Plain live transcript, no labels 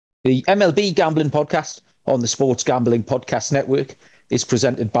The MLB Gambling Podcast on the Sports Gambling Podcast Network is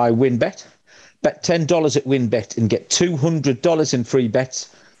presented by WynnBET. Bet $10 at WynnBET and get $200 in free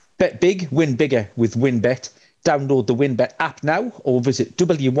bets. Bet big, win bigger with WynnBET. Download the WynnBET app now or visit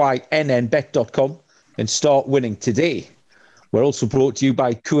wynnbet.com and start winning today. We're also brought to you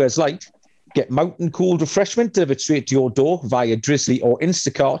by Coors Light. Get mountain cooled refreshment delivered straight to your door via Drizzly or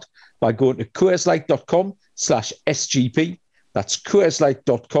Instacart by going to CoorsLight.com/SGP. That's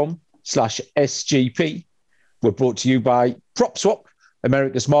CoorsLight.com/SGP. We're brought to you by PropSwap,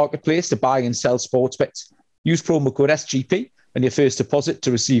 America's marketplace to buy and sell sports bets. Use promo code SGP and your first deposit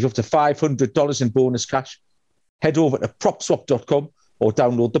to receive up to $500 in bonus cash. Head over to PropSwap.com or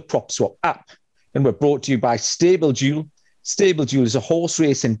download the PropSwap app. And we're brought to you by Stable Duel. Stable Duel is a horse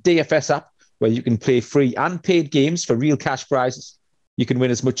race and DFS app where you can play free and paid games for real cash prizes. You can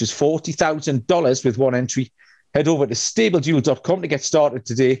win as much as $40,000 with one entry. Head over to StableDuel.com to get started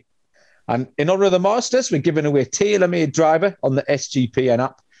today. And in honor of the Masters, we're giving away a tailor-made driver on the SGPN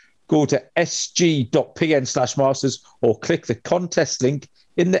app. Go to sg.pn/masters or click the contest link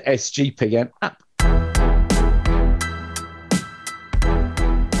in the SGPN app.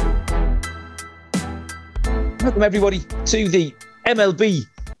 Welcome, everybody, to the MLB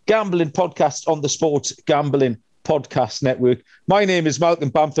Gambling Podcast on the Sports Gambling Podcast Network. My name is Malcolm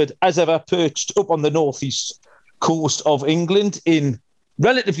Bamford, as ever, perched up on the northeast coast of England in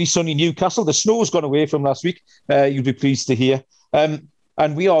relatively sunny Newcastle. The snow's gone away from last week, you'll be pleased to hear. And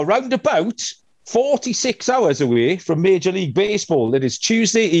we are round about 46 hours away from Major League Baseball. It is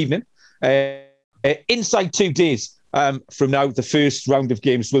Tuesday evening. Inside 2 days from now, the first round of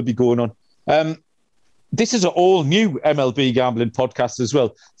games will be going on. This is an all-new MLB Gambling Podcast as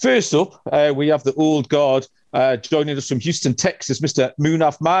well. First up, we have the old guard joining us from Houston, Texas, Mr.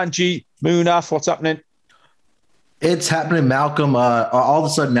 Munaf Manji. Munaf, what's happening? It's happening, Malcolm. All of a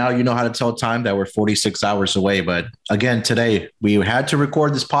sudden now you know how to tell time that we're 46 hours away. But again, today we had to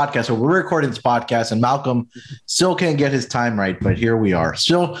record this podcast. So we're recording this podcast and Malcolm still can't get his time right. But here we are.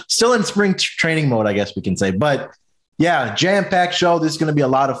 Still in spring training mode, I guess we can say. But yeah, jam-packed show. This is going to be a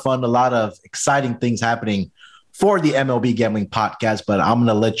lot of fun, a lot of exciting things happening for the MLB Gambling Podcast. But I'm going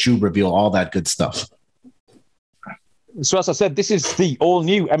to let you reveal all that good stuff. So as I said, this is the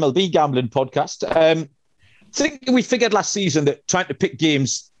all-new MLB Gambling Podcast. I think we figured last season that trying to pick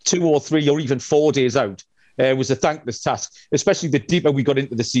games 2 or 3 or even 4 days out was a thankless task, especially the deeper we got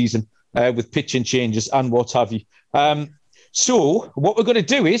into the season with pitching changes and what have you. So what we're going to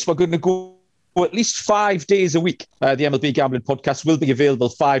do is we're going to go at least 5 days a week. The MLB Gambling Podcast will be available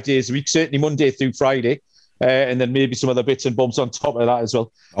 5 days a week, certainly Monday through Friday, and then maybe some other bits and bobs on top of that as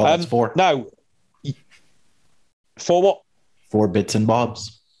well. Oh, that's 4. Now, for what? 4 bits and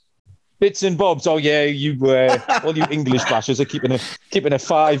bobs. Bits and bobs. Oh yeah, you all you English bashers are keeping a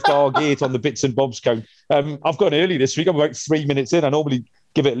 5-bar gate on the bits and bobs count. I've gone early this week. I'm about 3 minutes in. I normally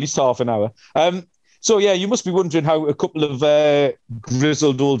give it at least half an hour. So yeah, you must be wondering how a couple of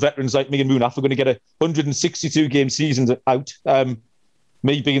grizzled old veterans like me and Munaf are going to get a 162 game season out.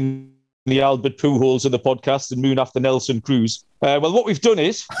 Me being the Albert Pujols of the podcast and Munaf the Nelson Cruz. Well, what we've done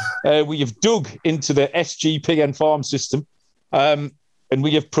is we have dug into the SGPN farm system. And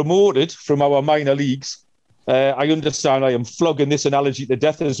we have promoted from our minor leagues. I understand I am flogging this analogy to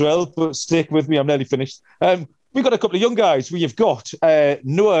death as well, but stick with me, I'm nearly finished. We've got a couple of young guys. We have got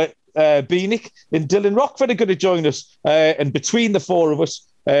Noah Beanick and Dylan Rockford are going to join us. And between the 4 of us,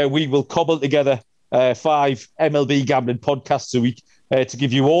 we will cobble together 5 MLB Gambling Podcasts a week to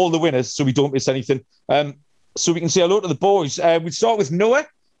give you all the winners so we don't miss anything. So we can say hello to the boys. We'll start with Noah.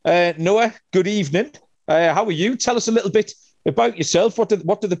 Noah, good evening. How are you? Tell us a little bit about yourself. What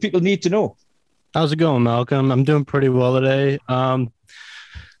do the people need to know? How's it going, Malcolm? I'm doing pretty well today.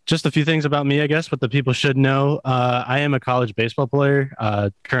 Just a few things about me, I guess, what the people should know. I am a college baseball player,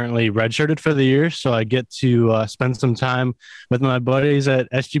 currently redshirted for the year, so I get to spend some time with my buddies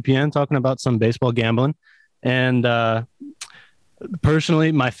at SGPN talking about some baseball gambling. And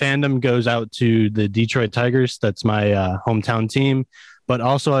personally, my fandom goes out to the Detroit Tigers. That's my hometown team. But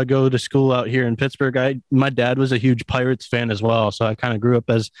also I go to school out here in Pittsburgh. My dad was a huge Pirates fan as well, so I kind of grew up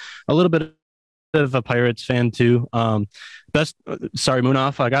as a little bit of a Pirates fan too. Sorry,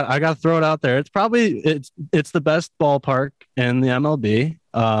 Munaf, I got to throw it out there. It's the best ballpark in the MLB.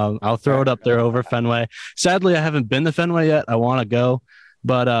 I'll throw it up there over Fenway. Sadly, I haven't been to Fenway yet. I want to go,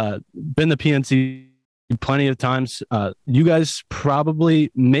 but been to PNC plenty of times. You guys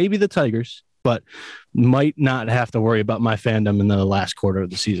probably, maybe the Tigers, but might not have to worry about my fandom in the last quarter of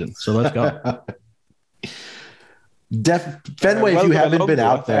the season. So let's go. Fenway, if you haven't been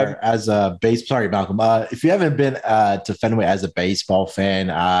out there there as a sorry, Malcolm. If you haven't been to Fenway as a baseball fan,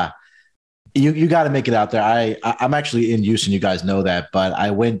 you got to make it out there. I'm actually in Houston. You guys know that, but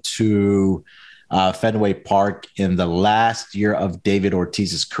I went to Fenway Park in the last year of David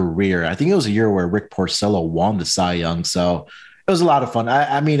Ortiz's career. I think it was a year where Rick Porcello won the Cy Young, so it was a lot of fun.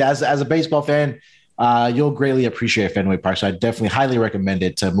 I mean, as a baseball fan, you'll greatly appreciate Fenway Park. So I definitely highly recommend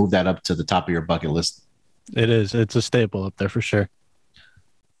it to move that up to the top of your bucket list. It is. It's a staple up there for sure.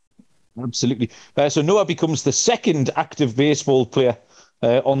 Absolutely. So Noah becomes the second active baseball player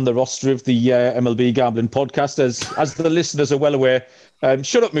on the roster of the MLB Gambling Podcast. As the listeners are well aware,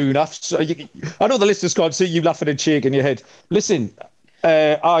 shut up, Munaf. So I know the listeners can't see you laughing and shaking your head. Listen,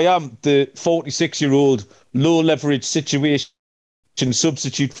 I am the 46-year-old low-leverage situation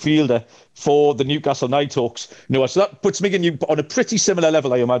substitute fielder for the Newcastle Nighthawks. No, so that puts me and you on a pretty similar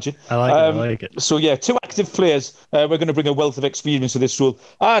level, I imagine. I like it. So yeah, two active players. We're going to bring a wealth of experience to this role.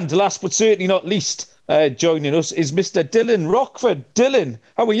 And last but certainly not least, joining us is Mr. Dylan Rockford. Dylan,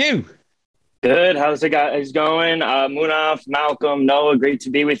 how are you? Good. How's it guys going? Munaf, Malcolm, Noah, great to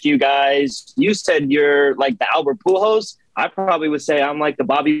be with you guys. You said you're like the Albert Pujols. I probably would say I'm like the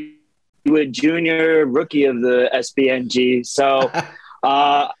Bobby Wood Jr. rookie of the SBNG. So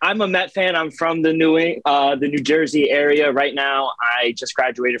I'm a Met fan. I'm from the New Jersey area right now. I just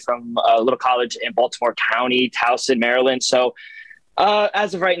graduated from a little college in Baltimore County, Towson, Maryland. So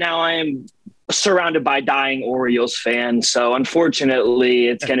as of right now, I am surrounded by dying Orioles fans. So unfortunately,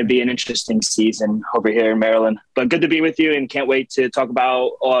 it's going to be an interesting season over here in Maryland. But good to be with you and can't wait to talk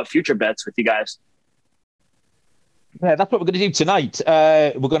about future bets with you guys. Yeah, that's what we're going to do tonight.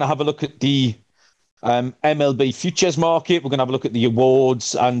 We're going to have a look at the MLB futures market. We're going to have a look at the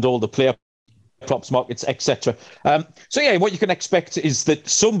awards and all the player props markets, etc. So yeah, what you can expect is that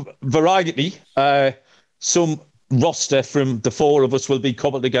some variety, some roster from the four of us will be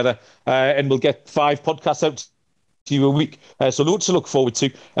cobbled together, and we'll get 5 podcasts out to you a week. So loads to look forward to.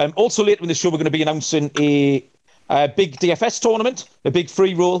 Also later in the show, we're going to be announcing a big DFS tournament, a big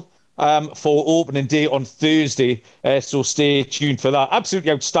free roll for opening day on Thursday. So stay tuned for that.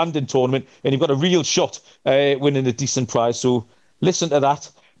 Absolutely outstanding tournament, and you've got a real shot winning a decent prize. So listen to that.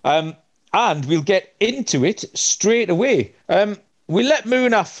 And we'll get into it straight away. We'll let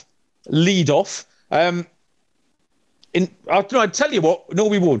Munaf lead off. I'll tell you what. No,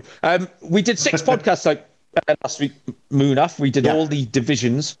 we won't. We did 6 podcasts last week, Munaf. We did all the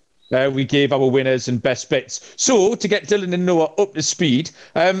divisions. We gave our winners and best bets. So to get Dylan and Noah up to speed,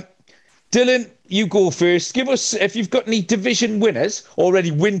 Dylan, you go first. Give us, if you've got any division winners,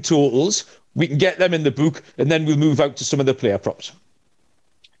 already win totals, we can get them in the book, and then we'll move out to some of the player props.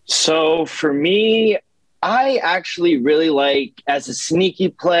 So for me, I actually really like, as a sneaky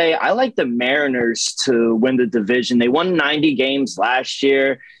play, I like the Mariners to win the division. They won 90 games last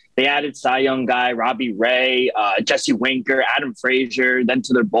year. They added Cy Young guy, Robbie Ray, Jesse Winker, Adam Frazier. Then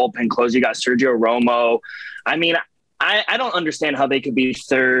to their bullpen close, you got Sergio Romo. I mean, I don't understand how they could be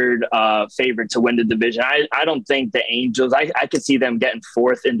third favorite to win the division. I don't think the Angels, I could see them getting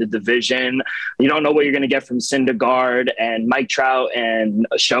 4th in the division. You don't know what you're going to get from Syndergaard and Mike Trout and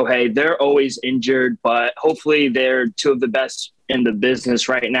Shohei. They're always injured, but hopefully they're 2 of the best in the business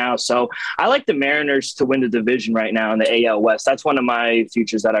right now. So I like the Mariners to win the division right now in the AL West. That's one of my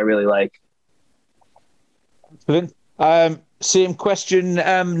futures that I really like. Brilliant. Same question,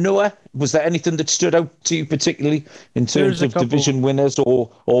 Noah. Was there anything that stood out to you particularly in terms of division winners or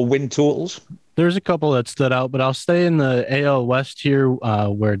win totals? There's a couple that stood out, but I'll stay in the AL West here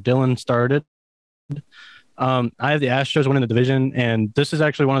where Dylan started. I have the Astros winning the division, and this is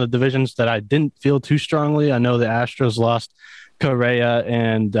actually one of the divisions that I didn't feel too strongly. I know the Astros lost Correa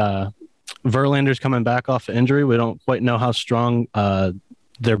and Verlander's coming back off injury. We don't quite know how strong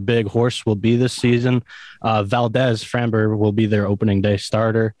their big horse will be this season. Valdez Framber will be their opening day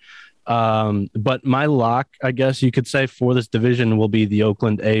starter. But my lock, I guess you could say, for this division will be the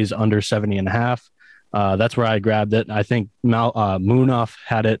Oakland A's under 70.5. That's where I grabbed it. I think Munaf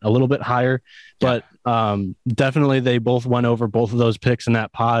had it a little bit higher, but definitely they both went over both of those picks in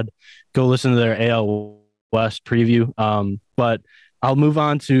that pod. Go listen to their AL West preview. But I'll move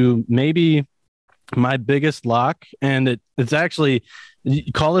on to maybe my biggest lock, and it's actually,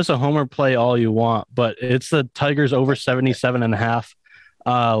 you call this a homer play all you want, but it's the Tigers over 77.5.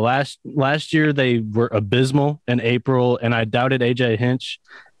 Last year they were abysmal in April, and I doubted AJ Hinch.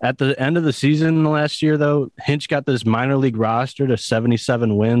 At the end of the season last year, though, Hinch got this minor league roster to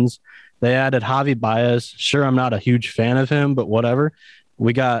 77 wins. They added Javi Baez. Sure, I'm not a huge fan of him, but whatever.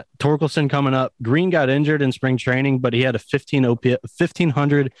 We got Torkelson coming up. Green got injured in spring training, but he had a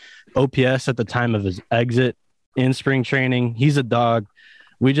 1500 OPS at the time of his exit. in spring training. He's a dog.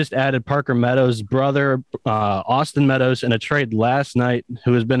 We just added Parker Meadows' brother, Austin Meadows, in a trade last night,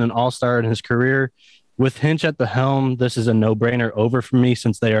 who has been an all-star in his career. With Hinch at the helm, this is a no-brainer over for me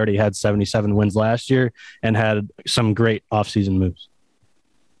since they already had 77 wins last year and had some great offseason moves.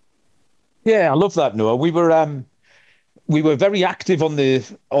 Yeah, I love that, Noah. We were very active on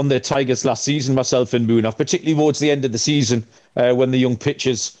the Tigers last season, myself and Munaf, particularly towards the end of the season when the young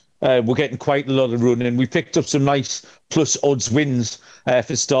pitchers were getting quite a lot of run, and we picked up some nice plus odds wins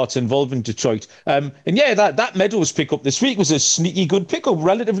for starts involving Detroit. And yeah, that Meadows pickup this week was a sneaky good pickup,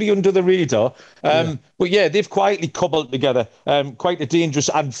 relatively under the radar. But yeah, they've quietly cobbled together quite a dangerous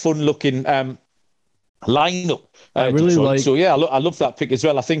and fun-looking lineup. I really Detroit. like. So yeah, I love that pick as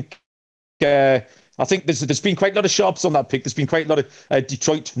well. I think there's been quite a lot of sharps on that pick. There's been quite a lot of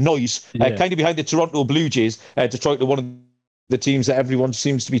Detroit noise, kind of behind the Toronto Blue Jays. Detroit are one of the teams that everyone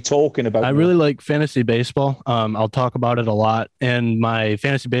seems to be talking about. I really like fantasy baseball. I'll talk about it a lot. And my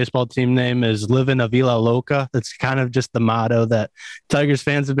fantasy baseball team name is Livin' a Vila Loca. That's kind of just the motto that Tigers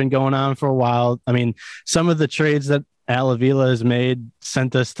fans have been going on for a while. I mean, some of the trades that Al Avila has made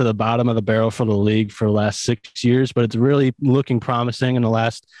sent us to the bottom of the barrel for the league for the last 6 years, but it's really looking promising in the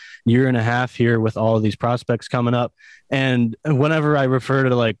last year and a half here with all of these prospects coming up. And whenever I refer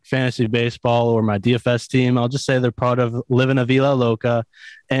to like fantasy baseball or my DFS team, I'll just say they're part of Livin' a Vila Loca.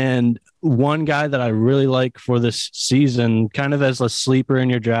 And one guy that I really like for this season, kind of as a sleeper in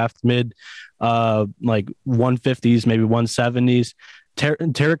your draft, mid like 150s, maybe 170s,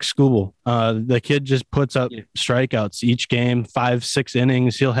 Tarek Skubal. The kid just puts up strikeouts each game, 5-6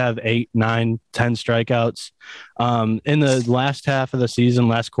 innings. He'll have 8, 9, 10 strikeouts. In the last half of the season,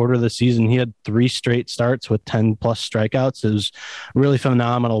 last quarter of the season, he had 3 straight starts with 10 plus strikeouts. It was really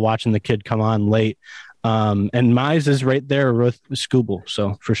phenomenal watching the kid come on late. And Mize is right there with Skubal,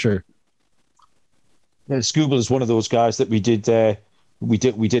 so for sure. Yeah, Skubal is one of those guys that we did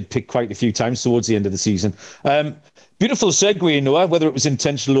pick quite a few times towards the end of the season. Beautiful segue, Noah, whether it was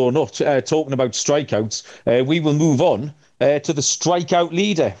intentional or not, talking about strikeouts. We will move on to the strikeout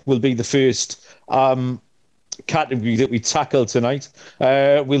leader, will be the first category that we tackle tonight.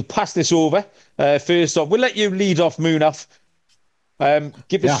 We'll pass this over. First off, we'll let you lead off, Munaf.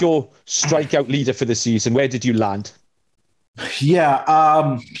 Give us your strikeout leader for the season. Where did you land?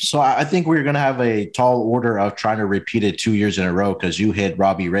 Yeah, so I think we're going to have a tall order of trying to repeat it 2 years in a row because you hit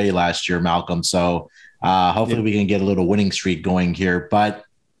Robbie Ray last year, Malcolm. So hopefully we can get a little winning streak going here. But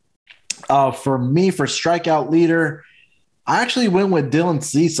for me, for strikeout leader, I actually went with Dylan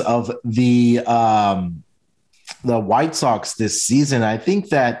Cease of the White Sox this season. I think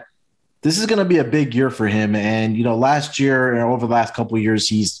that this is going to be a big year for him. And, last year and over the last couple of years,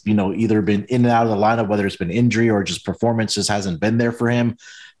 he's, either been in and out of the lineup, whether it's been injury or just performance just hasn't been there for him.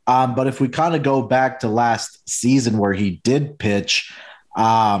 But if we kind of go back to last season where he did pitch,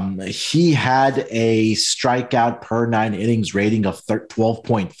 he had a strikeout per 9 innings rating of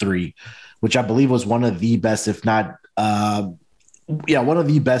 12.3, which I believe was one of the best, if not, one of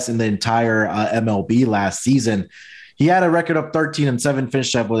the best in the entire MLB last season. He had a record of 13-7,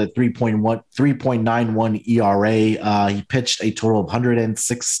 finished up with a 3.91 ERA. He pitched a total of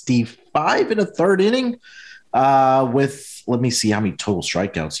 165 in a third inning with, let me see how many total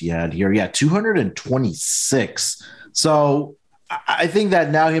strikeouts he had here. Yeah, 226. So I think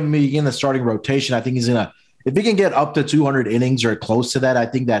that now him being in the starting rotation, I think he's going to, if he can get up to 200 innings or close to that, I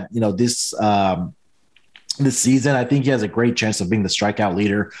think that, this season, I think he has a great chance of being the strikeout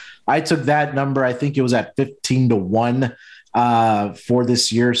leader. I took that number. I think it was at 15-1 for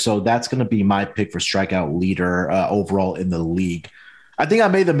this year. So that's going to be my pick for strikeout leader overall in the league. I think I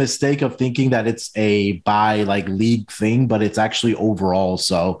made the mistake of thinking that it's a by league thing, but it's actually overall.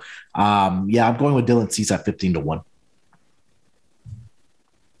 So I'm going with Dylan Cease at 15-1.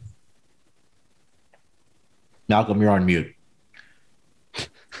 Malcolm, you're on mute.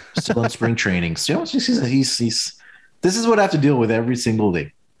 Still in spring training. He's this is what I have to deal with every single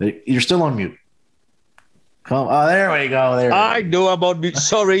day. You're still on mute. There we go. I know I'm on mute.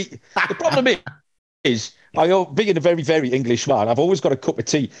 Sorry. The problem is, being a very, very English man, I've always got a cup of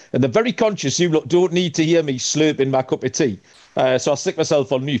tea, and they're very conscious you don't need to hear me slurping my cup of tea. So I'll stick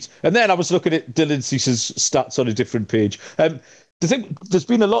myself on mute. And then I was looking at Dylan Cease's stats on a different page. There's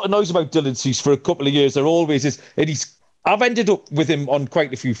been a lot of noise about Dylan Cease for a couple of years. There always is, and I've ended up with him on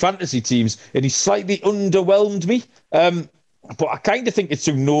quite a few fantasy teams, and he's slightly underwhelmed me. But I kind of think it's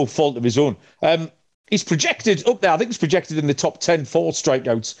through no fault of his own. He's projected up there. I think he's projected in the top 10 for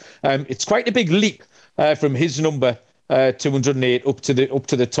strikeouts. It's quite a big leap from his number 208 up to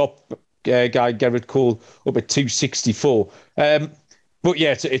the top guy Garrett Cole up at 264. but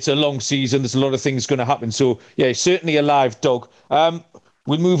yeah, it's a long season. There's a lot of things going to happen. So yeah, certainly a live dog.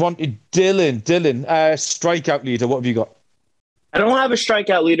 We'll move on to Dylan. Dylan, strikeout leader. What have you got? I don't have a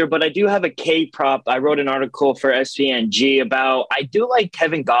strikeout leader, but I do have a K prop. I wrote an article for SPNG about I do like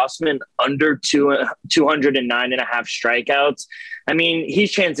Kevin Gossman under 209.5 strikeouts. I mean,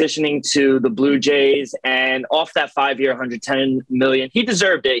 he's transitioning to the Blue Jays, and off that 5-year, $110 million, he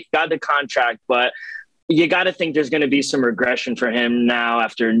deserved it. He got the contract, but you got to think there's going to be some regression for him now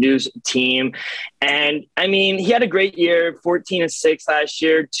after a new team. And I mean, he had a great year, 14-6 last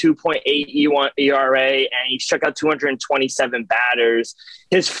year, 2.8 ERA, and he struck out 227 batters.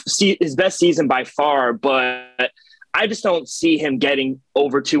 His best season by far, but I just don't see him getting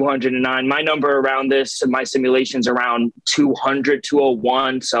over 209. My number around this, my simulation's around 200,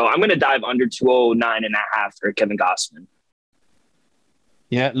 201. So I'm going to dive under 209.5 for Kevin Gossman.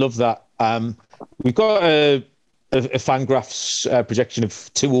 Yeah, love that. We've got a Fangraphs projection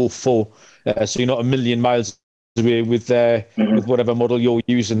of 204, so you're not a million miles away with whatever model you're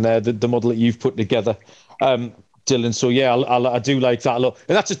using there, the model that you've put together, Dylan. So yeah, I do like that a lot,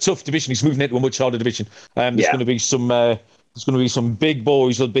 and that's a tough division. He's moving into a much harder division. There's going to be some big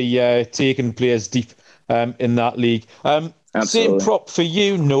boys will be taking players deep in that league. Same prop for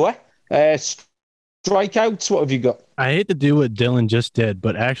you, Noah. Strikeouts. What have you got? I hate to do what Dylan just did,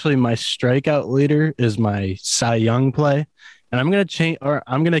 but actually my strikeout leader is my Cy Young play. And I'm going to change, or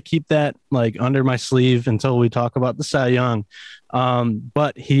I'm going to keep that like under my sleeve until we talk about the Cy Young.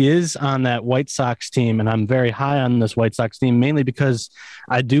 But he is on that White Sox team, and I'm very high on this White Sox team, mainly because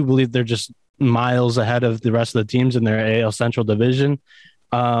I do believe they're just miles ahead of the rest of the teams in their AL Central division.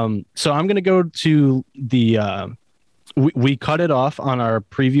 So I'm going to go to the, we cut it off on our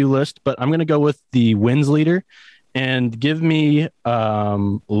preview list, but I'm going to go with the wins leader and give me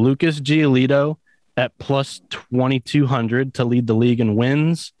Lucas Giolito at plus 2,200 to lead the league in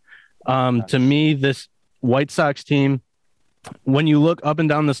wins. To me, this White Sox team, when you look up and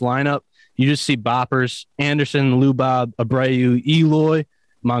down this lineup, you just see boppers: Anderson, Lubob, Abreu, Eloy,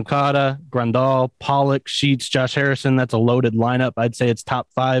 Moncada, Grandal, Pollock, Sheets, Josh Harrison. That's a loaded lineup. I'd say it's top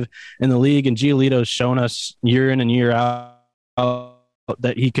 5 in the league, and Giolito's shown us year in and year out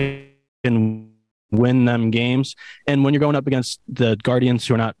that he can win them games. And when you're going up against the Guardians,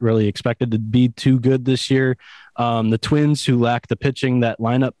 who are not really expected to be too good this year, the Twins, who lack the pitching, that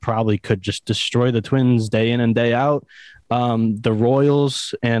lineup probably could just destroy the Twins day in and day out. The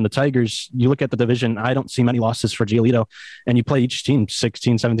Royals and the Tigers, you look at the division, I don't see many losses for Giolito, and you play each team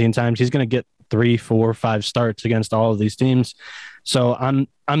 16, 17 times. He's going to get 3, 4, 5 starts against all of these teams. So I'm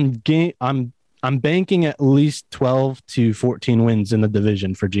banking at least 12 to 14 wins in the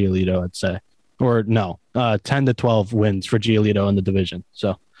division for Giolito, I'd say. Or no, 10 to 12 wins for Giolito in the division.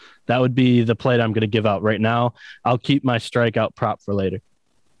 So that would be the play that I'm going to give out right now. I'll keep my strikeout prop for later.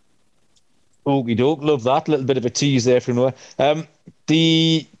 Okie doke, love that. A little bit of a tease there from Noah.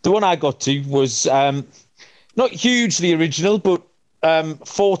 The one I got to was not hugely original, but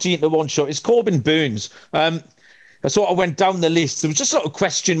 14 to 1 shot. It's Corbin Burns. I sort of went down the list. There was just sort of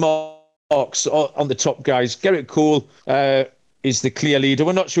question marks on the top guys. Gerrit Cole is the clear leader.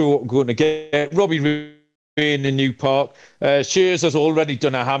 We're not sure what we're going to get. Robbie Ray in New Park. Scherzer's already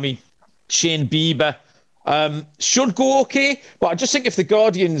done a hammy. Shane Bieber should go okay, but I just think if the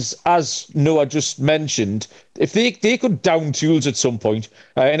Guardians, as Noah just mentioned, if they could down tools at some point,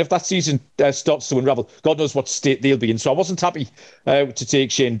 and if that season starts to unravel, God knows what state they'll be in. So I wasn't happy to take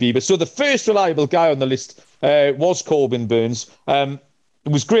Shane Bieber. So the first reliable guy on the list was Corbin Burns. It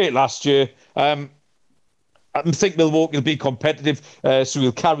was great last year. I think Milwaukee will be competitive, so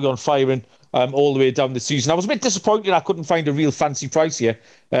we'll carry on firing all the way down the season. I was a bit disappointed I couldn't find a real fancy price here,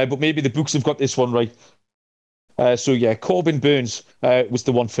 but maybe the books have got this one right. So yeah, Corbin Burns was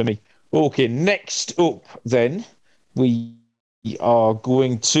the one for me. Okay, next up then, we are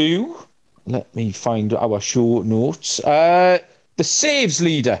going to, let me find our show notes, the saves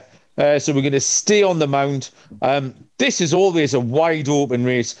leader. So we're going to stay on the mound. This is always a wide open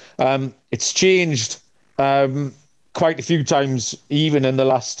race. It's changed quite a few times, even in the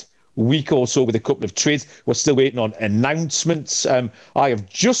last week or so with a couple of trades. We're still waiting on announcements. I have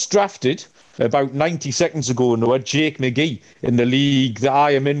just drafted about 90 seconds ago, Noah, Jake McGee in the league that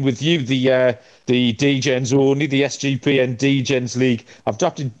I am in with you, the D-Gens only, the SGPN D-Gens league. I've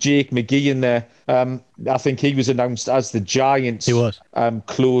drafted Jake McGee in there. I think he was announced as the Giants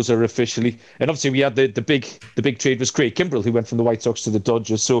closer officially. And obviously we had the big trade was Craig Kimbrell, who went from the White Sox to the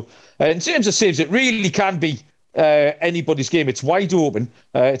Dodgers. So in terms of saves, it really can be anybody's game. It's wide open.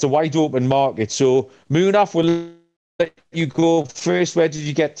 It's a wide open market. So Munaf, we'll let you go first. Where did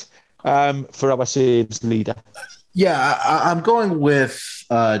you get for our saves leader? Yeah, I'm going with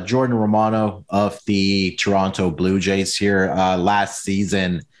Jordan Romano of the Toronto Blue Jays here. Last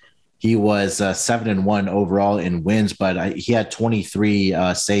season, he was 7-1 overall in wins, but he had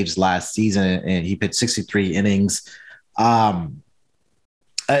 23 saves last season, and he pitched 63 innings. Um,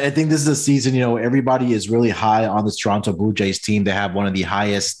 I think this is a season, everybody is really high on this Toronto Blue Jays team. They have one of the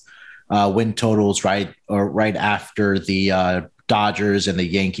highest win totals, right after the Dodgers and the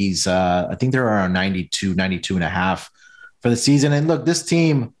Yankees. I think they're around 92 and a half for the season. And look, this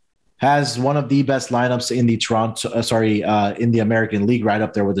team has one of the best lineups in the in the American League, right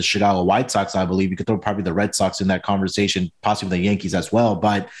up there with the Chicago White Sox, I believe. You could throw probably the Red Sox in that conversation, possibly the Yankees as well.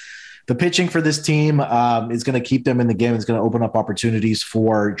 But the pitching for this team is going to keep them in the game. It's going to open up opportunities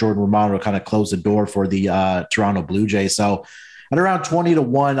for Jordan Romano to kind of close the door for the Toronto Blue Jays. So at around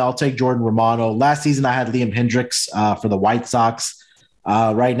 20-1, I'll take Jordan Romano. Last season, I had Liam Hendriks for the White Sox.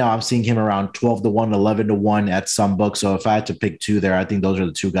 Right now, I'm seeing him around 12-1, 11-1 at some books. So if I had to pick two there, I think those are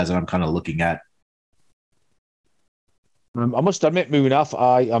the two guys that I'm kind of looking at. I must admit, Munaf,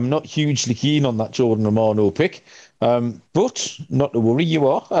 I am not hugely keen on that Jordan Romano pick, but not to worry, you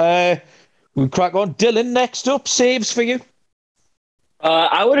are. We'll crack on. Dylan, next up, saves for you.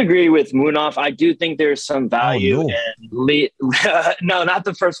 I would agree with Munaf. I do think there's some value in no, not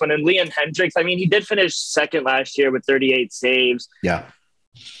the first one. In Liam Hendriks. I mean, he did finish second last year with 38 saves. Yeah.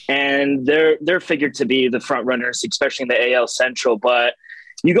 And they're figured to be the front runners, especially in the AL Central. But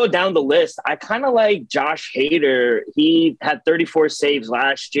you go down the list, I kind of like Josh Hader. He had 34 saves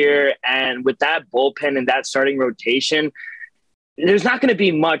last year. And with that bullpen and that starting rotation, there's not going to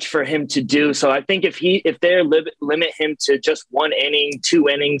be much for him to do. So I think if they limit him to just 1 inning, 2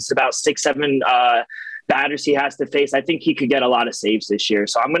 innings, about 6-7 batters he has to face, I think he could get a lot of saves this year.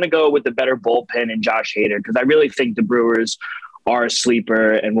 So I'm going to go with the better bullpen and Josh Hader, because I really think the Brewers are a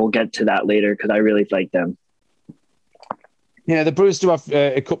sleeper, and we'll get to that later because I really like them. Yeah, the Brewers do have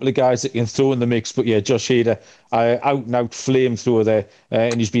a couple of guys that can throw in the mix, but yeah, Josh Hader, out and out flamethrower there,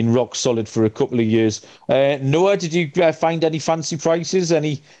 and he's been rock solid for a couple of years. Noah, did you find any fancy prices?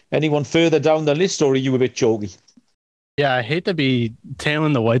 Anyone further down the list, or are you a bit chalky? Yeah, I hate to be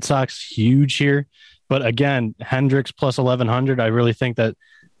tailing the White Sox huge here, but again, Hendriks plus 1,100. I really think that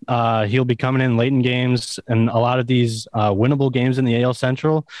he'll be coming in late in games and a lot of these winnable games in the AL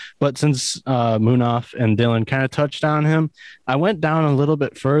Central. But since Munaf and Dylan kind of touched on him, I went down a little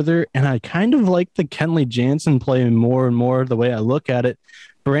bit further, and I kind of like the Kenley Jansen play more and more the way I look at it.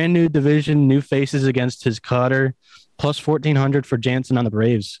 Brand new division, new faces against his cutter, plus 1,400 for Jansen on the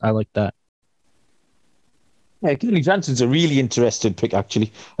Braves. I like that. Yeah, Kenley Jansen's a really interesting pick,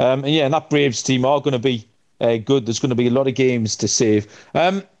 actually. And that Braves team are going to be good. There's going to be a lot of games to save.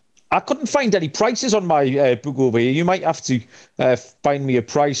 I couldn't find any prices on my book over here. You might have to find me a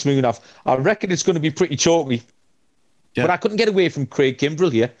price, Munaf. I reckon it's going to be pretty chalky. Yeah. But I couldn't get away from Craig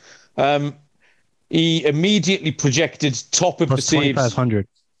Kimbrell here. He immediately projected top of plus the saves. 2,500.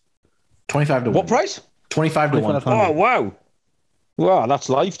 25-1. What price? 25-1. Oh, wow. Wow, that's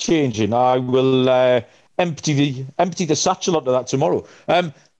life-changing. I will empty the satchel onto that tomorrow.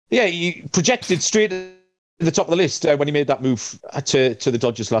 He projected straight at the top of the list when he made that move to the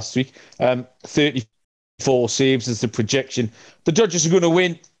Dodgers last week. 34 saves is the projection. The Dodgers are going to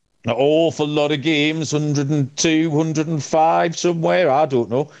win an awful lot of games, 102, 105 somewhere. I don't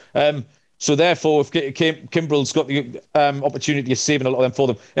know. So therefore, if Kimbrell's got the opportunity of saving a lot of them for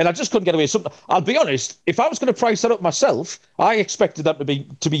them, and I just couldn't get away. I'll be honest. If I was going to price that up myself, I expected that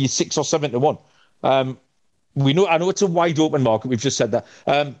to be 6 or 7-1. I know it's a wide open market. We've just said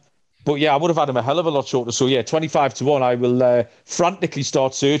that. But yeah, I would have had him a hell of a lot shorter. So yeah, 25-1. I will frantically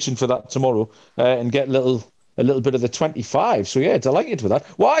start searching for that tomorrow and get a little bit of the 25. So yeah, delighted with that.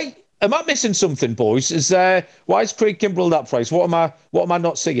 Why am I missing something, boys? Why is Craig Kimbrell that price? What am I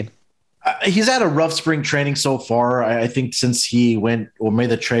not seeing? He's had a rough spring training so far. I think since he went or made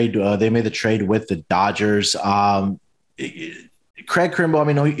the trade, they made the trade with the Dodgers. Craig Kimbrell,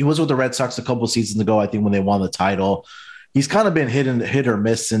 I mean, he was with the Red Sox a couple of seasons ago, I think, when they won the title. He's kind of been hit or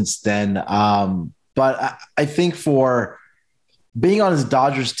miss since then. But I think for being on his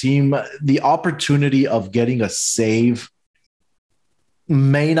Dodgers team, the opportunity of getting a save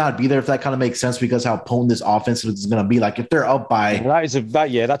may not be there, if that kind of makes sense, because how potent this offense is going to be. Like if they're up by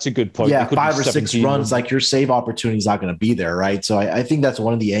that's a good point. Yeah, 5 or 6 runs, like your save opportunity is not going to be there, right? So I think that's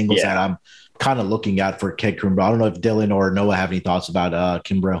one of the angles that I'm kind of looking at for Craig Kimbrell. I don't know if Dylan or Noah have any thoughts about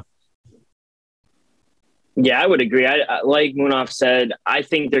Kimbrell. Yeah, I would agree. I like Munaf said, I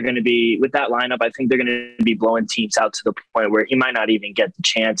think they're going to be, with that lineup, I think they're going to be blowing teams out to the point where he might not even get the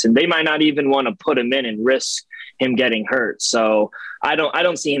chance, and they might not even want to put him in and risk him getting hurt. So I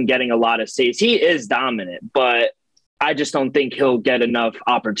don't see him getting a lot of saves. He is dominant, but I just don't think he'll get enough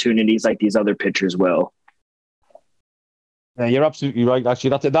opportunities like these other pitchers will. Yeah, you're absolutely right.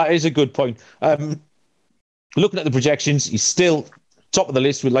 Actually, that is a good point. Looking at the projections, he's still top of the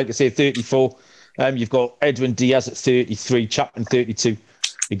list with, like I say, 34. You've got Edwin Diaz at 33, Chapman 32,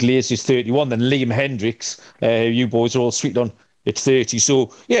 Iglesias 31, then Liam Hendricks, who you boys are all sweet on, at 30.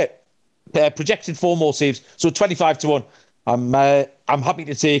 So yeah, projected 4 more saves, so 25-1. I'm happy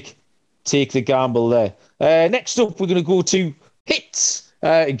to take the gamble there. Next up, we're going to go to hits.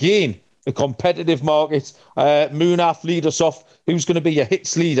 Again, a competitive market. Munaf, lead us off. Who's going to be your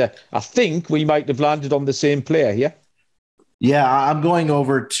hits leader? I think we might have landed on the same player here. Yeah, I'm going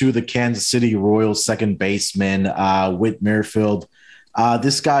over to the Kansas City Royals second baseman, Whit Merrifield.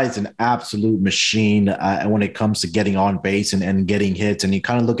 This guy is an absolute machine when it comes to getting on base and getting hits. And you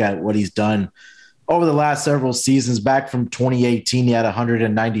kind of look at what he's done over the last several seasons. Back from 2018, he had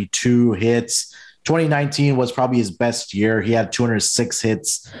 192 hits. 2019 was probably his best year. He had 206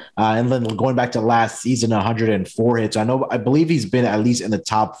 hits. And then going back to last season, 104 hits. I believe he's been at least in the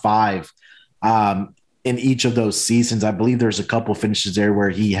top 5 in each of those seasons. I believe there's a couple finishes there where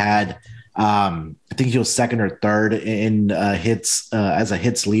he had, I think he was second or third in hits as a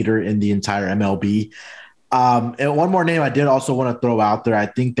hits leader in the entire MLB. And one more name I did also want to throw out there. I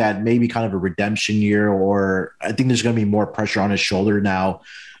think that maybe kind of a redemption year, or I think there's going to be more pressure on his shoulder now.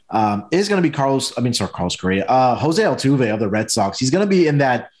 Is going to be Carlos Correa, Jose Altuve of the Red Sox. He's going to be in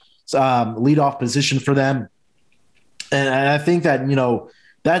that leadoff position for them. And I think that,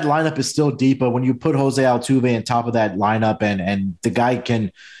 that lineup is still deep, but when you put Jose Altuve on top of that lineup and the guy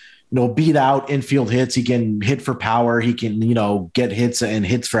can, beat out infield hits, he can hit for power, he can, get hits and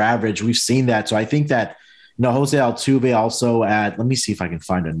hits for average. We've seen that. So I think that, Jose Altuve also let me see if I can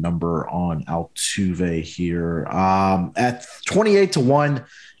find a number on Altuve here. At 28-1,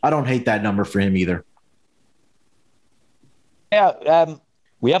 I don't hate that number for him either. Yeah,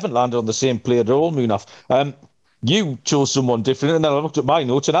 we haven't landed on the same player at all, Munaf. You chose someone different, and then I looked at my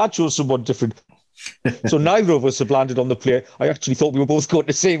notes, and I chose someone different. So neither of us have landed on the player I actually thought we were both going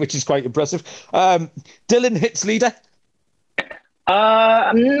to say, which is quite impressive. Dylan, hits leader?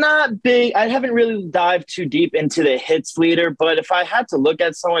 I'm not big. I haven't really dived too deep into the hits leader, but if I had to look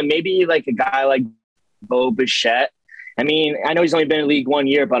at someone, maybe like a guy like Bo Bichette. I mean, I know he's only been in the league 1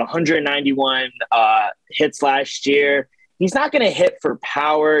 year, but 191 hits last year. He's not going to hit for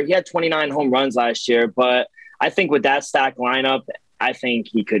power. He had 29 home runs last year, but I think with that stacked lineup, I think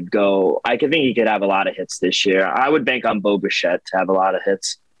he could have a lot of hits this year. I would bank on Bo Bichette to have a lot of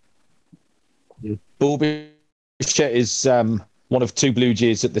hits. Bo Bichette is one of 2 Blue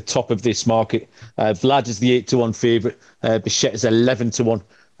Jays at the top of this market. Vlad is the 8-1 favourite. Bichette is 11-1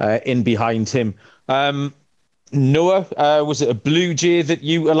 in behind him. Noah, was it a Blue Jay that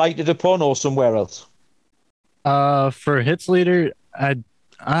you alighted upon or somewhere else? For hits leader,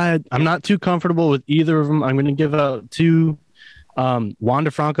 I'm not too comfortable with either of them. I'm going to give out 2,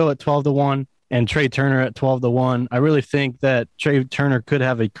 Wander Franco at 12-1 and Trey Turner at 12-1. I really think that Trey Turner could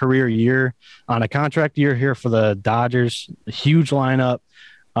have a career year on a contract year here for the Dodgers. A huge lineup.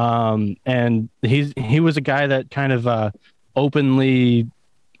 And he was a guy that kind of openly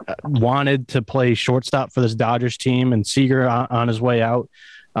wanted to play shortstop for this Dodgers team, and Seager on his way out.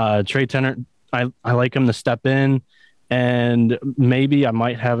 Trey Turner, I like him to step in, and maybe I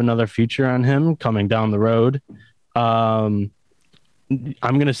might have another future on him coming down the road. I'm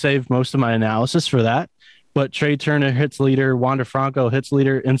going to save most of my analysis for that, but Trey Turner hits leader, Wander Franco hits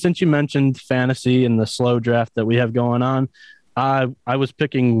leader. And since you mentioned fantasy and the slow draft that we have going on, I was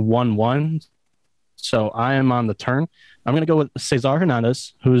picking 1-1. So I am on the turn. I'm going to go with Cesar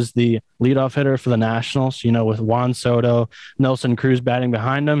Hernandez, who's the leadoff hitter for the Nationals. With Juan Soto, Nelson Cruz batting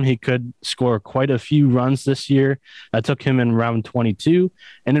behind him, he could score quite a few runs this year. I took him in round 22.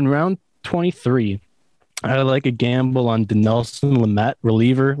 And in round 23, I like a gamble on Dinelson Lamet,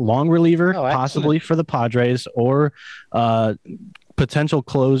 long reliever, possibly for the Padres, or potential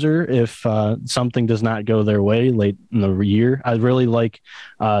closer if something does not go their way late in the year. I really like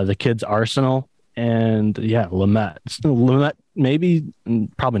the kid's arsenal. And yeah, Lamet,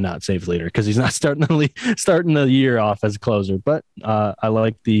 probably not safe leader because he's not starting the year off as a closer. But I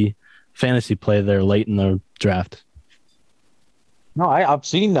like the fantasy play there late in the draft. No, I've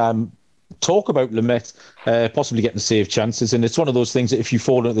seen talk about Lamet possibly getting save chances, and it's one of those things that if you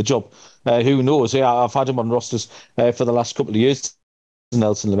fall into the job, who knows? Yeah, I've had him on rosters for the last couple of years.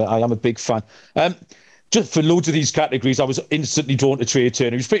 Nelson Lamet, I am a big fan. Just for loads of these categories, I was instantly drawn to Trey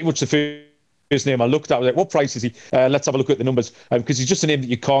Turner. He was pretty much the first name I looked at. I was like, what price is he? Let's have a look at the numbers, because he's just a name that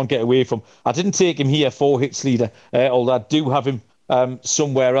you can't get away from. I didn't take him here for hits leader, although I do have him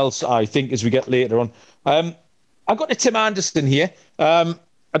somewhere else, I think, as we get later on. I got a Tim Anderson here. As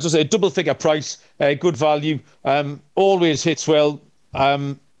I say, double figure price, good value. Always hits well.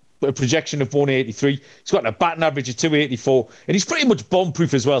 A projection of 183. He's got a batting average of 284, and he's pretty much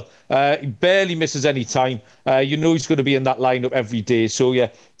bomb-proof as well. He barely misses any time. You know he's going to be in that lineup every day. So yeah,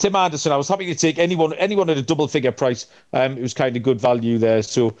 Tim Anderson. I was happy to take anyone at a double-figure price. It was kind of good value there.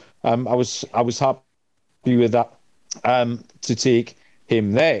 So I was happy with that to take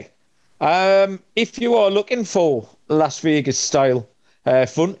him there. If you are looking for Las Vegas style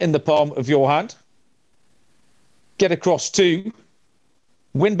fun in the palm of your hand, get across to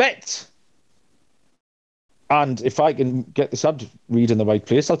WinBet. And if I can get this ad read in the right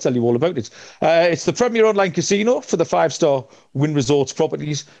place, I'll tell you all about it. It's the premier online casino for the 5-star Wynn Resorts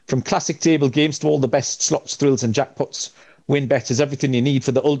properties. From classic table games to all the best slots, thrills and jackpots, WinBet is everything you need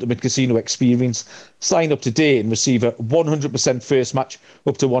for the ultimate casino experience. Sign up today and receive a 100% first match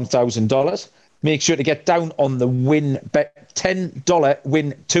up to $1,000. Make sure to get down on the WinBet $10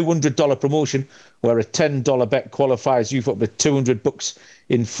 win $200 promotion, where a $10 bet qualifies you for up to $200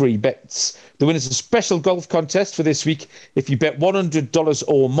 in free bets. The winner is a special golf contest for this week. If you bet $100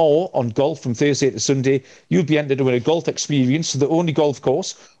 or more on golf from Thursday to Sunday, you'll be entered to win a golf experience to the only golf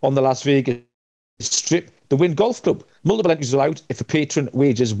course on the Las Vegas Strip, the Wynn Golf Club. Multiple entries allowed if a patron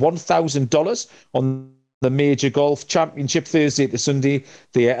wagers $1,000 on the Major Golf Championship Thursday to Sunday.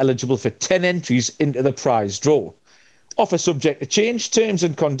 They are eligible for 10 entries into the prize draw. Offer subject to change. Terms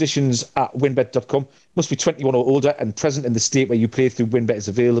and conditions at winbet.com. Must be 21 or older and present in the state where you play through. WinBet is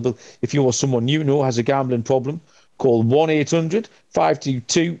available. If you or someone you know has a gambling problem, call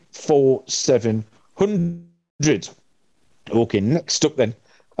 1-800-522-4700. Okay, next up then,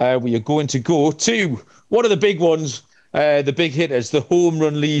 we are going to go to one of the big ones, the big hitters, the home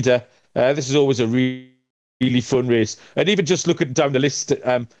run leader. This is always a really fun race. And even just looking down the list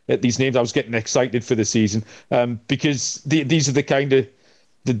at these names, I was getting excited for the season because these are the kind of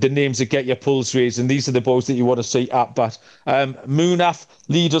the names that get your pulse raised, and these are the boys that you want to see at bat. Munaf,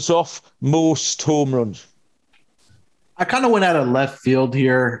 lead us off. Most home runs. I kind of went out of left field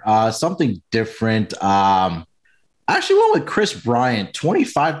here. Something different. I actually went with Chris Bryant,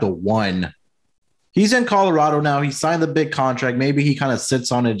 25-1. He's in Colorado now. He signed the big contract. Maybe he kind of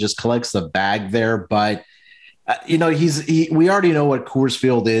sits on it and just collects the bag there. But, we already know what Coors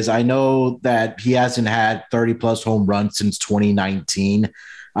Field is. I know that he hasn't had 30-plus home runs since 2019,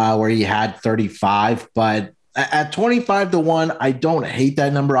 where he had 35. But at 25-1, I don't hate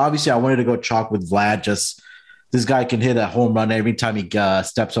that number. Obviously, I wanted to go chalk with Vlad. Just this guy can hit a home run every time he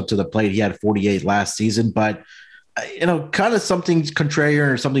steps up to the plate. He had 48 last season. But kind of something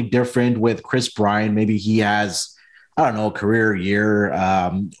contrarian or something different with Chris Bryant. Maybe he has, I don't know, a career year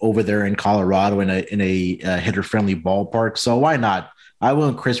over there in Colorado in a hitter-friendly ballpark. So why not? I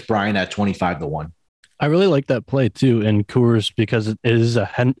went Chris Bryant at 25-1. I really like that play too in Coors because it is a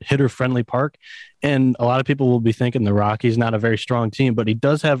hitter-friendly park, and a lot of people will be thinking the Rockies not a very strong team, but he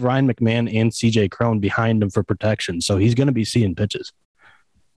does have Ryan McMahon and CJ Cron behind him for protection, so he's going to be seeing pitches.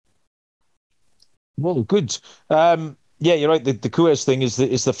 Well, good. Yeah, you're right. The Coors thing is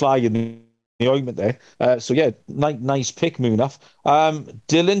the fly in the ointment there. So yeah, nice pick, Munaf.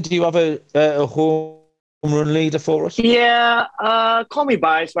 Dylan, do you have a home run leader for us? Yeah, call me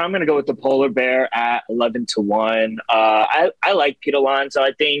biased, but I'm going to go with the Polar Bear at 11-1. I like Pete Alonso.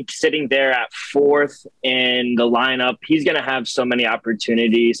 I think sitting there at fourth in the lineup, he's going to have so many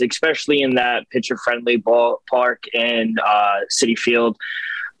opportunities, especially in that pitcher-friendly ballpark in Citi Field.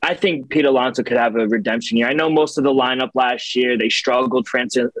 I think Pete Alonso could have a redemption year. I know most of the lineup last year, they struggled.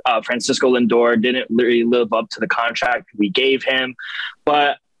 Francisco Lindor didn't really live up to the contract we gave him.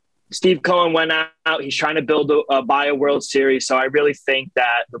 But Steve Cohen went out. He's trying to build buy a World Series. So I really think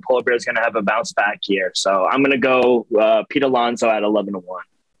that the Polar Bear is going to have a bounce back year. So I'm going to go Pete Alonso at 11-1.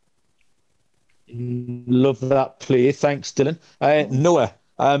 Love that play. Thanks, Dylan. Noah,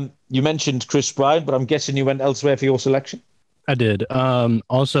 you mentioned Chris Bryant, but I'm guessing you went elsewhere for your selection. I did.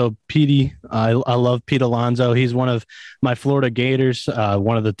 Also, Petey. I love Pete Alonso. He's one of my Florida Gators,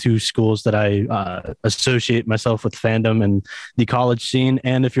 one of the two schools that I associate myself with fandom and the college scene.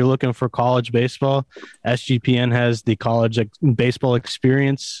 And if you're looking for college baseball, SGPN has the college baseball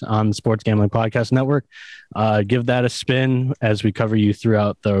experience on the Sports Gambling Podcast Network. Give that a spin as we cover you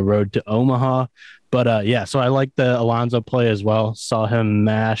throughout the road to Omaha. But yeah, so I like the Alonso play as well. Saw him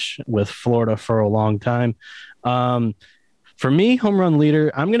mash with Florida for a long time. For me, home run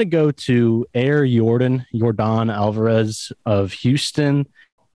leader, I'm going to go to Yordan Alvarez of Houston.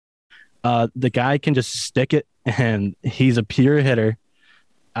 The guy can just stick it, and he's a pure hitter.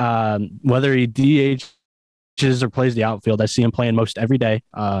 Whether he DHs or plays the outfield, I see him playing most every day.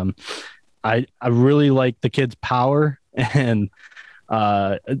 I really like the kid's power, and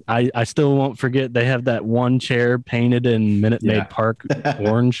I still won't forget they have that one chair painted in Minute Maid Park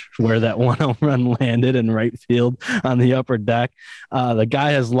orange where that one home run landed in right field on the upper deck. The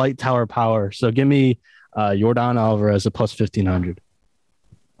guy has light tower power, so give me Yordan Alvarez a plus 1,500.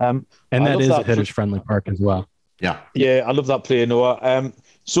 And that is a hitter's friendly park as well. Yeah, I love that play, Noah.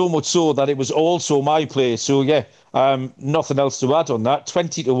 So much so that it was also my play. So yeah, nothing else to add on that.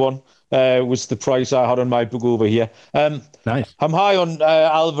 20-1 was the price I had on my book over here. Nice. I'm high on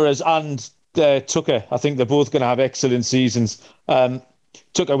Alvarez and Tucker. I think they're both going to have excellent seasons.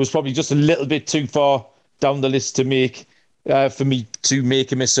 Tucker was probably just a little bit too far down the list to make for me to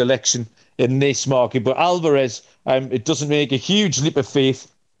make him a selection in this market. But Alvarez, it doesn't make a huge leap of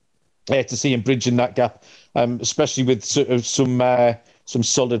faith to see him bridging that gap, especially with some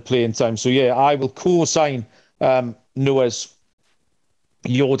solid playing time. So yeah, I will co-sign Noah's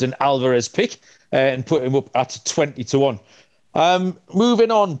Yordan Alvarez pick and put him up at 20-1.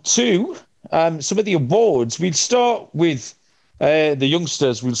 Moving on to some of the awards. We'll start with the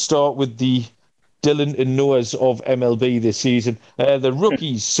youngsters. We'll start with the Dylan and Noahs of MLB this season. The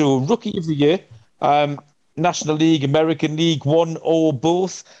rookies. So Rookie of the Year, National League, American League, one or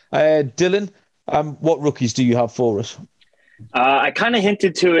both. Dylan, what rookies do you have for us? I kind of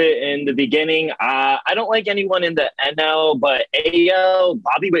hinted to it in the beginning. I don't like anyone in the NL, but AL,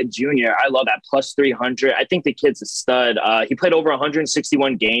 Bobby Witt Jr., I love that plus 300. I think the kid's a stud. He played over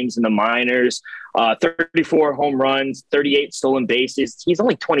 161 games in the minors, 34 home runs, 38 stolen bases. He's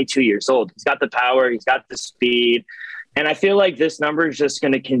only 22 years old. He's got the power. He's got the speed. And I feel like this number is just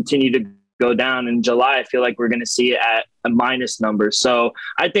going to continue to go down. In July, I feel like we're going to see it at a minus number. So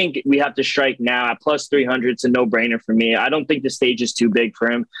I think we have to strike now at plus 300. It's a no-brainer for me. I don't think the stage is too big for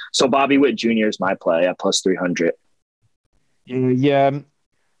him. So Bobby Witt Jr. is my play at plus 300. Yeah.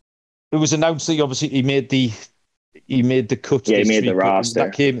 It was announced that obviously he made the cut. Yeah, he made the roster.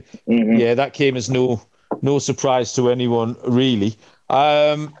 That came as no surprise to anyone, really.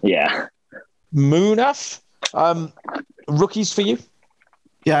 Munaf, rookies for you?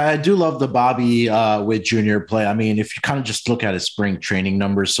 Yeah, I do love the Bobby Witt Jr. play. I mean, if you kind of just look at his spring training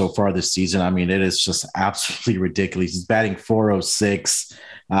numbers so far this season, I mean, it is just absolutely ridiculous. He's batting 406,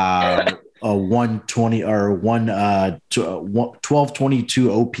 a 120 or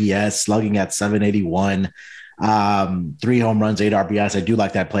 1222 OPS, slugging at 781, 3 home runs, 8 RBIs. I do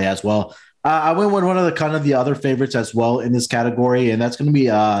like that play as well. I went with one of the other favorites as well in this category, and that's going to be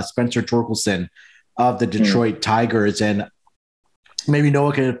Spencer Torkelson of the Detroit Tigers. And maybe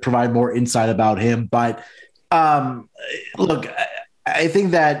Noah can provide more insight about him, but look, I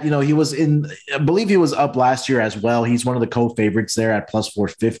think that, I believe he was up last year as well. He's one of the co-favorites there at plus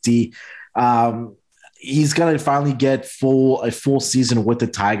 450. He's going to finally get a full season with the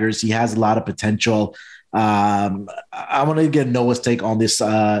Tigers. He has a lot of potential. I want to get Noah's take on this.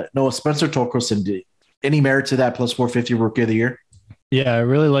 Noah, Spencer Torkelson, any merit to that plus 450 Rookie of the Year? Yeah, I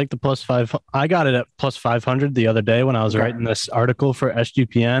really like the plus 5. I got it at plus 500 the other day when I was writing this article for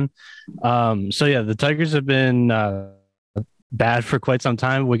SGPN. So yeah, the Tigers have been bad for quite some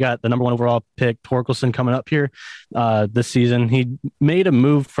time. We got the number 1 overall pick, Torkelson, coming up here this season. He made a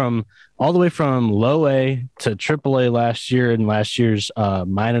move all the way from low A to triple A last year in last year's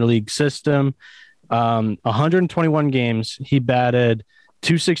minor league system. 121 games. He batted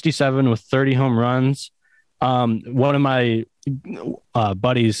 267 with 30 home runs. One of my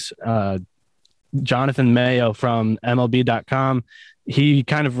buddies, Jonathan Mayo from MLB.com, he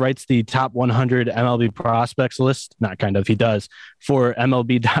kind of writes the top 100 MLB prospects list. Not kind of, he does, for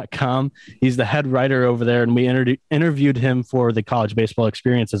MLB.com. He's the head writer over there, and we interviewed him for the College Baseball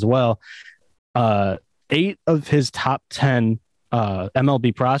Experience as well. 8 of his top 10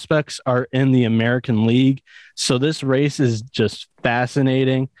 MLB prospects are in the American League. So this race is just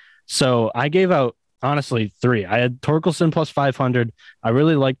fascinating. So I gave out, honestly, 3. I had Torkelson plus 500. I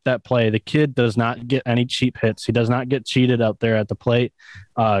really liked that play. The kid does not get any cheap hits. He does not get cheated out there at the plate.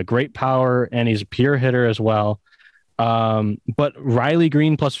 Great power, and he's a pure hitter as well. But Riley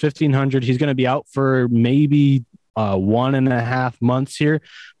Green plus 1,500. He's going to be out for maybe 1.5 months here.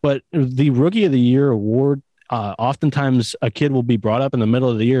 But the Rookie of the Year award, oftentimes a kid will be brought up in the middle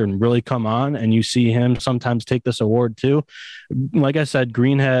of the year and really come on, and you see him sometimes take this award too. Like I said,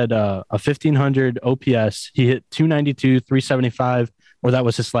 Green had a 1,500 OPS. He hit 292, 375, or that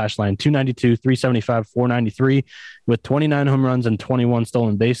was his slash line, 292, 375, 493 with 29 home runs and 21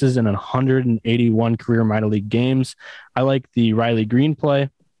 stolen bases in 181 career minor league games. I like the Riley Green play.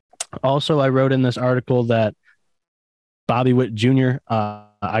 Also, I wrote in this article that Bobby Witt Jr.,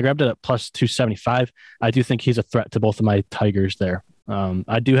 I grabbed it at plus 275. I do think he's a threat to both of my Tigers there.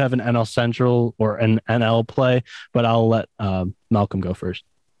 I do have an NL Central or an NL play, but I'll let Malcolm go first.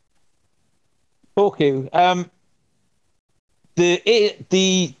 Okay.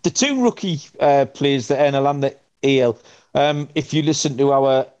 The two rookie players, the NL and the AL. If you listen to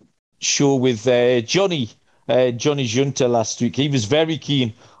our show with Johnny Junta last week, he was very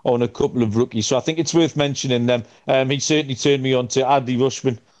keen on a couple of rookies. So I think it's worth mentioning them. He certainly turned me on to Adley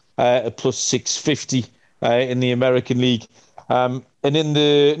Rushman, a plus 650 in the American League. And in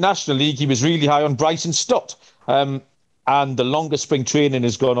the National League, he was really high on Bryson Stott. And the longer spring training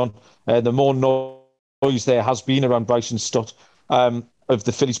has gone on, the more noise there has been around Bryson Stott of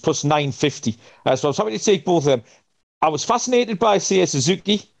the Phillies, plus 950. So I was happy to take both of them. I was fascinated by Seiya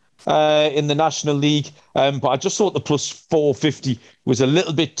Suzuki in the National League, but I just thought the plus 450 was a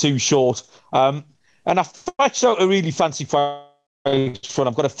little bit too short. And I fetched out a really fancy price front.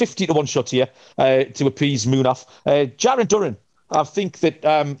 I've got a 50 to 1 shot here to appease Munaf. Jarren Duran, I think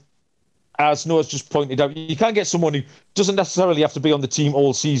that, as Noah's just pointed out, you can get someone who doesn't necessarily have to be on the team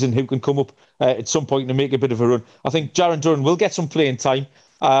all season, who can come up at some point and make a bit of a run. I think Jarren Duran will get some playing time.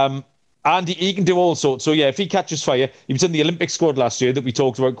 And he can do all sorts. So, yeah, if he catches fire, he was in the Olympic squad last year that we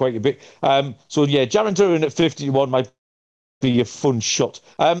talked about quite a bit. So, yeah, Jarren Duran at 50 to 1 might be a fun shot.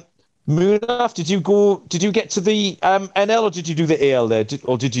 Munaf, did you get to the NL or did you do the AL there?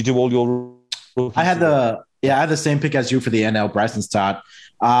 Or did you do all your... I had the same pick as you for the NL, Bryson Stott.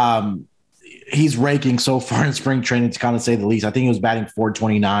 He's raking so far in spring training, to kind of say the least. I think he was batting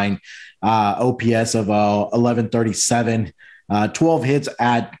 429, OPS of 1137. 12 hits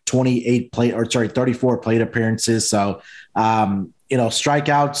at 34 plate appearances. So,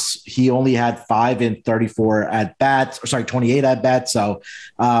 strikeouts, he only had 5 in 34 at bats, 28 at bats. So,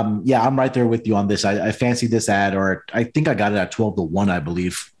 I'm right there with you on this. I fancy this ad, or I think I got it at 12 to 1, I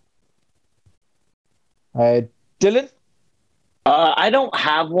believe. Dylan? I don't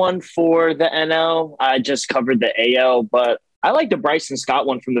have one for the NL. I just covered the AL, but I like the Bryson Stott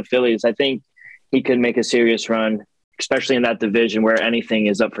one from the Phillies. I think he could make a serious run, especially in that division where anything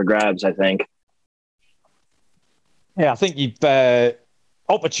is up for grabs, I think. Yeah, I think you've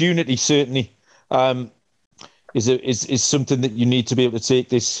opportunity certainly is something that you need to be able to take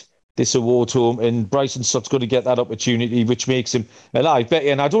this award home, and Bryson Stott's going to get that opportunity, which makes him alive. But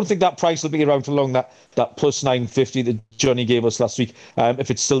and I don't think that price will be around for long. That plus 950 that Johnny gave us last week, if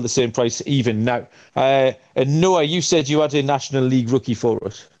it's still the same price even now. And Noah, you said you had a National League rookie for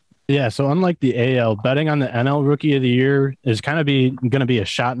us. Yeah, so unlike the AL, betting on the NL Rookie of the Year is kind of going to be a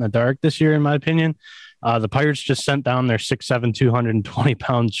shot in the dark this year, in my opinion. The Pirates just sent down their 6'7",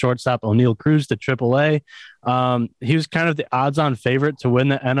 220-pound shortstop O'Neal Cruz to AAA. He was kind of the odds-on favorite to win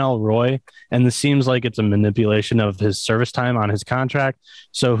the NL Roy, and this seems like it's a manipulation of his service time on his contract.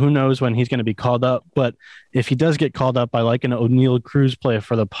 So who knows when he's going to be called up. But if he does get called up, I like an O'Neal Cruz play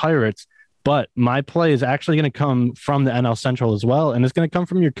for the Pirates. But my play is actually going to come from the NL Central as well, and it's going to come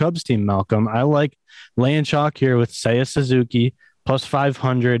from your Cubs team, Malcolm. I like laying chalk here with Seiya Suzuki, plus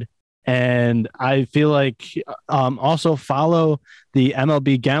 500, and I feel like also follow the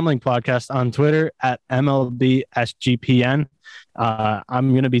MLB Gambling Podcast on Twitter at MLBSGPN.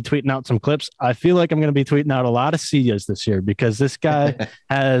 I'm going to be tweeting out some clips. I feel like I'm going to be tweeting out a lot of Seiyas this year because this guy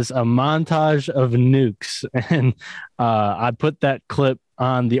has a montage of nukes, and I put that clip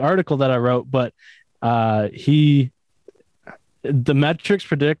on the article that I wrote, but the metrics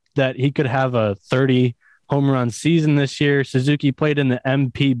predict that he could have a 30 home run season this year. Suzuki played in the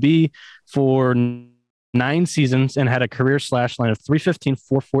MPB for 9 seasons and had a career slash line of 315,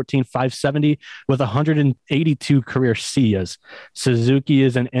 414, 570 with 182 career Seiyas. Suzuki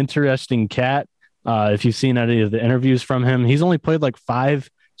is an interesting cat. If you've seen any of the interviews from him, he's only played like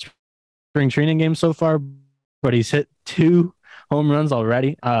 5 spring training games so far, but he's hit 2 home runs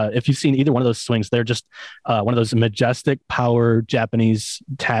already. If you've seen either one of those swings, they're just one of those majestic power Japanese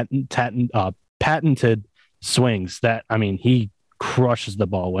patented swings that, I mean, he crushes the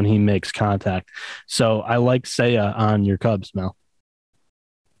ball when he makes contact. So I like Seiya on your Cubs, Mel.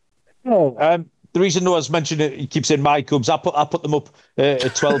 The reason Noah's mentioned it, he keeps saying my Cubs. I put them up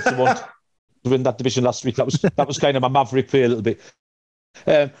at 12 to 1 to win that division last week. That was kind of my maverick play a little bit.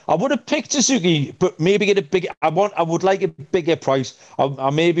 I would have picked Suzuki, but maybe get a bigger. I would like a bigger price. I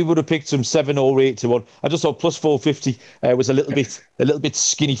maybe would have picked some 7 or 8 to 1. I just thought plus 450 was a little bit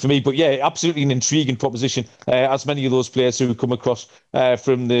skinny for me. But yeah, absolutely an intriguing proposition. As many of those players who come across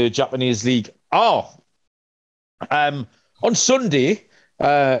from the Japanese league are. On Sunday,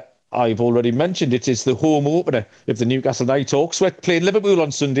 I've already mentioned it is the home opener of the Newcastle Nighthawks. We're playing Liverpool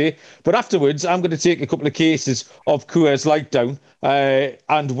on Sunday, but afterwards I'm going to take a couple of cases of Coors Light down,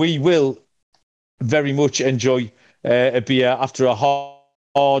 and we will very much enjoy a beer after a hard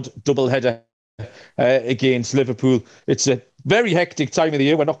doubleheader against Liverpool. It's a very hectic time of the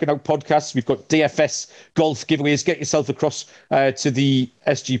year. We're knocking out podcasts. We've got DFS golf giveaways. Get yourself across to the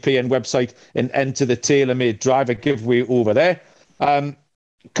SGPN website and enter the tailor-made driver giveaway over there.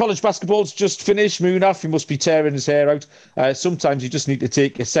 College basketball's just finished. Munaf, he must be tearing his hair out. Sometimes you just need to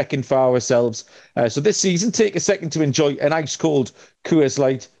take a second for ourselves. So this season, take a second to enjoy an ice-cold Coors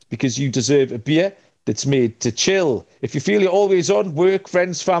Light, because you deserve a beer that's made to chill. If you feel you're always on, work,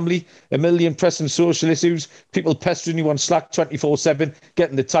 friends, family, a million pressing social issues, people pestering you on Slack 24/7,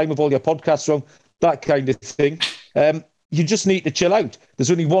 getting the time of all your podcasts wrong, that kind of thing, you just need to chill out.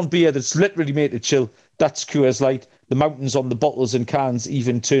 There's only one beer that's literally made to chill. That's Coors Light. The mountains on the bottles and cans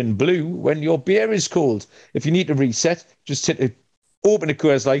even turn blue when your beer is cold. If you need to reset, just open a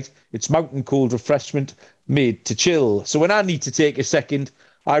Coors Light. It's mountain cold refreshment made to chill. So when I need to take a second,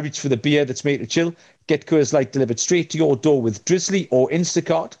 I reach for the beer that's made to chill. Get Coors Light delivered straight to your door with Drizzly or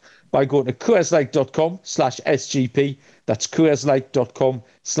Instacart by going to CoorsLight.com/SGP. That's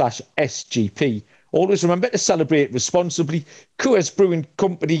CoorsLight.com/SGP. Always remember to celebrate responsibly. Coors Brewing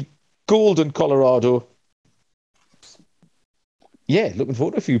Company, Golden, Colorado. Yeah, looking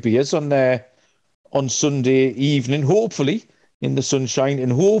forward to a few beers on Sunday evening, hopefully in the sunshine,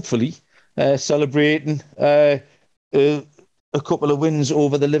 and hopefully celebrating a couple of wins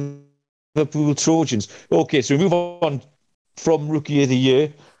over the Liverpool Trojans. Okay, so we move on from Rookie of the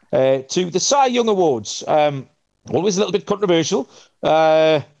Year to the Cy Young Awards. Always a little bit controversial.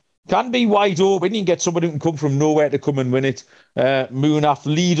 Can be wide open. You can get someone who can come from nowhere to come and win it. Munaf,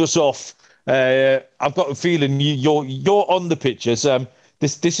 lead us off. I've got a feeling you're on the pitches.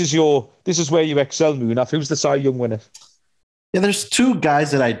 This is where you excel, Munaf. Who's the Cy Young winner? Yeah, there's two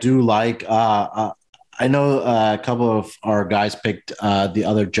guys that I do like. I know a couple of our guys picked the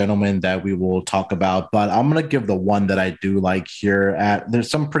other gentleman that we will talk about, but I'm going to give the one that I do like here. There's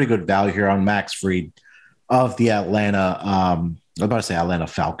some pretty good value here on Max Fried of the Atlanta. I'm about to say Atlanta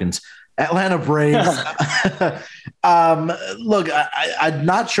Falcons. Atlanta Braves. Look, I'm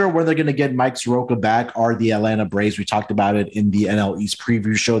not sure when they're going to get Mike Soroka back, or the Atlanta Braves. We talked about it in the NL East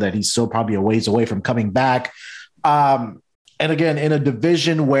preview show that he's still probably a ways away from coming back. And again, in a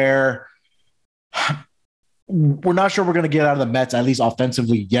division where we're not sure we're going to get out of the Mets, at least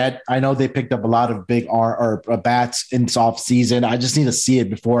offensively yet. I know they picked up a lot of big bats in soft season. I just need to see it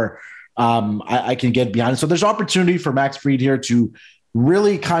before I can get behind it. So there's opportunity for Max Fried here to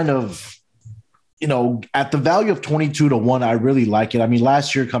really kind of, at the value of 22-1, I really like it. I mean,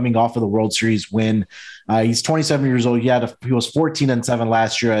 last year coming off of the World Series win, he's 27 years old. He was 14-7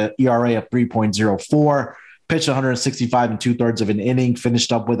 last year, at ERA of 3.04, pitched 165 and 2/3 of an inning,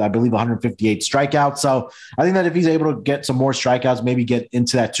 finished up with, I believe, 158 strikeouts. So I think that if he's able to get some more strikeouts, maybe get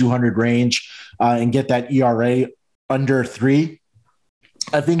into that 200 range and get that ERA under 3,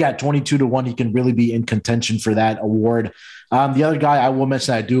 I think at 22-1, he can really be in contention for that award. The other guy I will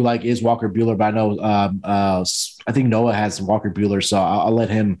mention I do like is Walker Buehler, but I know I think Noah has Walker Buehler, so I'll let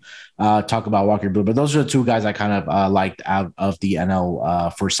him talk about Walker Buehler. But those are the two guys I kind of liked out of the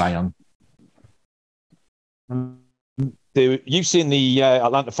NL for Cy Young. You've seen the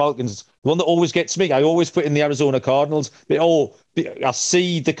Atlanta Falcons. The one that always gets me, I always put in the Arizona Cardinals. I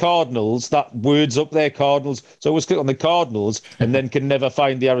see the Cardinals, that word's up there, Cardinals. So I always click on the Cardinals and then can never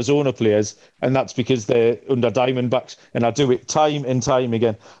find the Arizona players. And that's because they're under Diamondbacks. And I do it time and time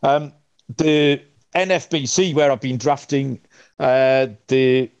again. The NFBC, where I've been drafting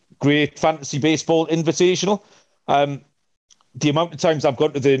the Great Fantasy Baseball Invitational, the amount of times I've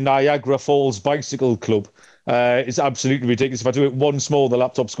gone to the Niagara Falls Bicycle Club is absolutely ridiculous. If I do it once more, the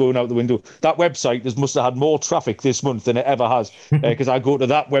laptop's going out the window. That website must have had more traffic this month than it ever has, because I go to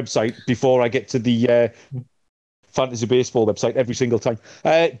that website before I get to the fantasy baseball website every single time.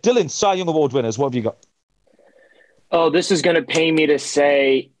 Dylan, Cy Young Award winners, what have you got? Oh, this is going to pain me to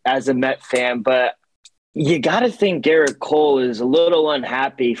say as a Met fan, but you got to think Garrett Cole is a little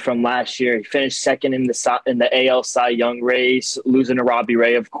unhappy from last year. He finished second in the AL Cy Young race, losing to Robbie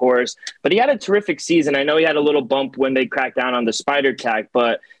Ray, of course. But he had a terrific season. I know he had a little bump when they cracked down on the spider tag,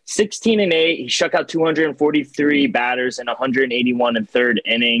 but 16-8, he struck out 243 batters in 181 and third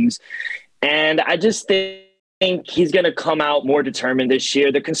innings. And I just think he's going to come out more determined this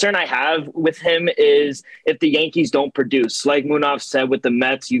year. The concern I have with him is if the Yankees don't produce. Like Munaf said with the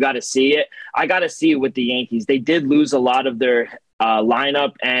Mets, you got to see it. I got to see it with the Yankees. They did lose a lot of their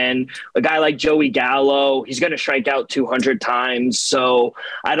lineup, and a guy like Joey Gallo, he's going to strike out 200 times. So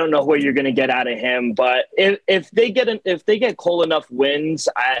I don't know what you're going to get out of him. But if they get Cole enough wins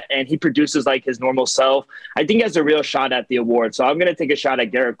and he produces like his normal self, I think he has a real shot at the award. So I'm going to take a shot at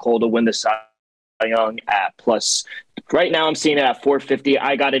Garrett Cole to win the Cy Young at plus. Right now, I'm seeing it at 450.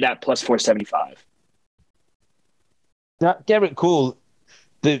 I got it at plus 475. That Gerrit Cole,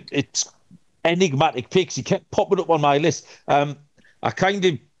 it's enigmatic picks. He kept popping up on my list. I kind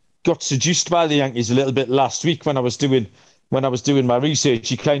of got seduced by the Yankees a little bit last week when I was doing my research.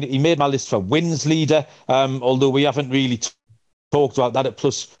 He made my list for wins leader. Although we haven't really talked about that at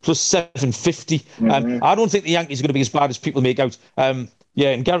plus 750. Mm-hmm. I don't think the Yankees are going to be as bad as people make out. And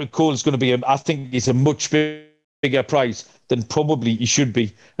Gerrit Cole is going to be. I think he's a much bigger price than probably he should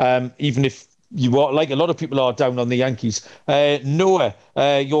be. Even if you are, like a lot of people are, down on the Yankees. Noah,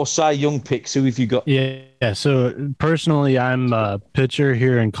 your Cy Young picks. Who have you got? Yeah. So personally, I'm a pitcher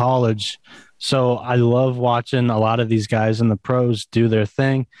here in college. So I love watching a lot of these guys in the pros do their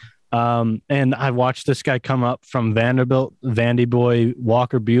thing. And I watched this guy come up from Vanderbilt, Vandy boy,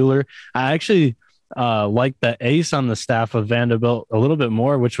 Walker Buehler. I actually like the ace on the staff of Vanderbilt a little bit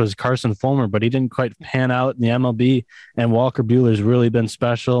more, which was Carson Fulmer, but he didn't quite pan out in the MLB. And Walker Buehler's really been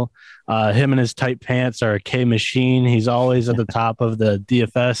special. Him and his tight pants are a K machine. He's always at the top of the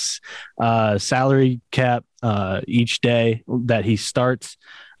DFS salary cap each day that he starts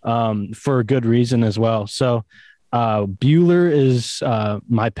for a good reason as well. So Buehler is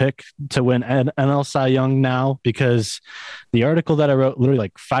my pick to win NL Cy Young now, because the article that I wrote literally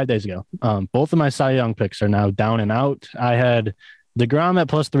like 5 days ago, both of my Cy Young picks are now down and out. I had DeGrom at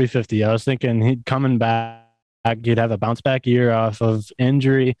plus 350. I was thinking he'd coming back, he'd have a bounce back year off of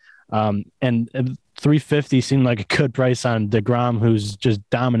injury. And 350 seemed like a good price on DeGrom, who's just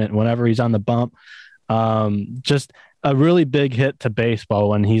dominant whenever he's on the bump. Just a really big hit to baseball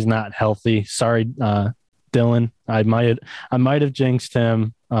when he's not healthy. Sorry, Dylan. I might have jinxed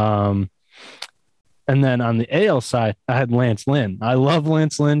him. And then on the AL side, I had Lance Lynn. I love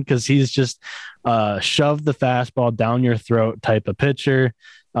Lance Lynn because he's just shove the fastball down your throat type of pitcher.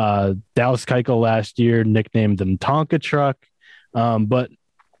 Dallas Keuchel last year nicknamed him Tonka Truck. But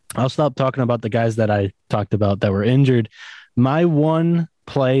I'll stop talking about the guys that I talked about that were injured. My one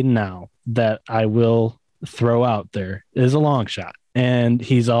play now that I will throw out there is a long shot. And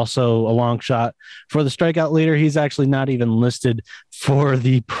he's also a long shot for the strikeout leader. He's actually not even listed for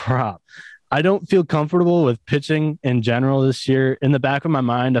the prop. I don't feel comfortable with pitching in general this year. In the back of my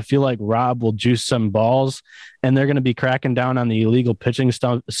mind, I feel like Rob will juice some balls, and they're going to be cracking down on the illegal pitching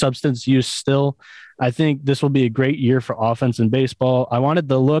substance use still. I think this will be a great year for offense in baseball. I wanted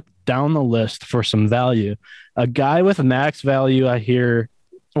to look down the list for some value. A guy with a max value I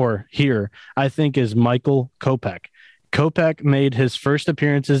think is Michael Kopech. Kopech made his first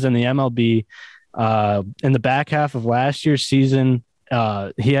appearances in the MLB in the back half of last year's season.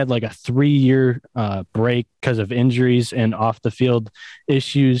 He had like a 3-year break because of injuries and off the field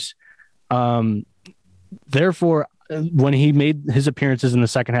issues. Therefore, when he made his appearances in the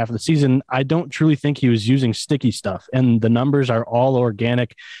second half of the season, I don't truly think he was using sticky stuff. And the numbers are all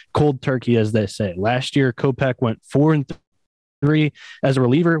organic, cold turkey, as they say. Last year, Kopech went 4-3 as a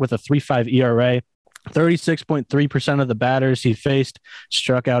reliever with a 3.5 ERA. 36.3% of the batters he faced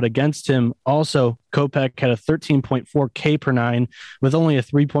struck out against him. Also, Kopech had a 13.4 K per nine with only a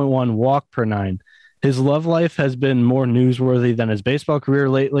 3.1 walk per nine. His love life has been more newsworthy than his baseball career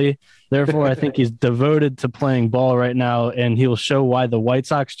lately. Therefore, I think he's devoted to playing ball right now, and he will show why the White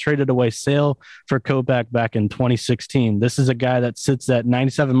Sox traded away Sale for Kopech back in 2016. This is a guy that sits at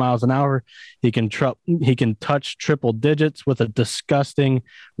 97 miles an hour. He can touch triple digits with a disgusting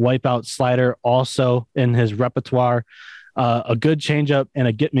wipeout slider also in his repertoire. A good changeup and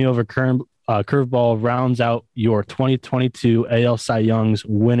a get-me-over curveball rounds out your 2022 AL Cy Young's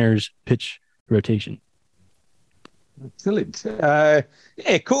winners pitch rotation. Excellent.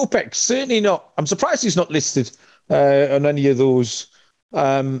 Kopech, certainly not. I'm surprised he's not listed on any of those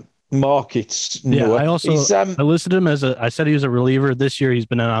markets. Yeah, I listed him as I said he was a reliever. This year he's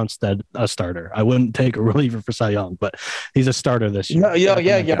been announced as a starter. I wouldn't take a reliever for Cy Young, but he's a starter this year. No, you're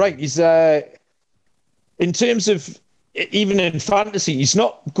right. He's in terms of even in fantasy, he's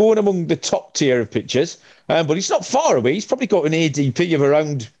not going among the top tier of pitchers, but he's not far away. He's probably got an ADP of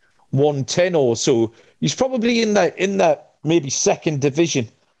around 110 or so. He's probably in that maybe second division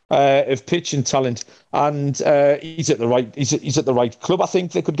of pitching talent, and he's at the right club. I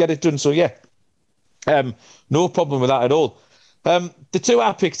think they could get it done. So yeah, no problem with that at all. The two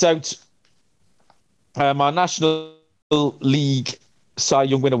I picked out, my National League Cy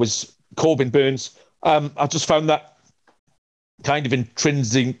Young winner was Corbin Burns. I just found that kind of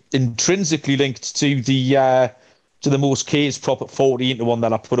intrinsically linked to the most Ks prop at 14-1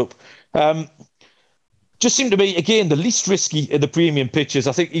 that I put up. Just seemed to be, again, the least risky of the premium pitchers.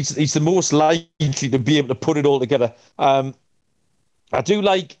 I think he's the most likely to be able to put it all together. I do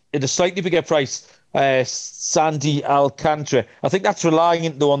like at a slightly bigger price, Sandy Alcantara. I think that's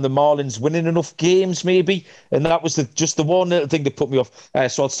relying though on the Marlins winning enough games, maybe, and that was just the one little thing that put me off.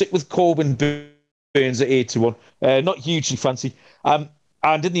 So I'll stick with Corbin Burns at 8-1. Not hugely fancy.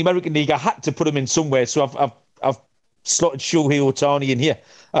 And in the American League, I had to put him in somewhere, so I've slotted Shohei Ohtani in here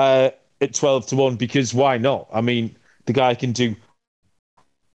at 12-1 because why not? I mean, the guy can do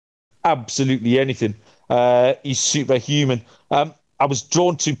absolutely anything. He's superhuman. I was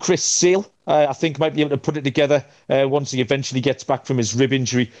drawn to Chris Sale. I think might be able to put it together once he eventually gets back from his rib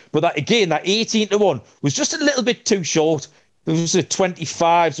injury. But that 18-1 was just a little bit too short. It was a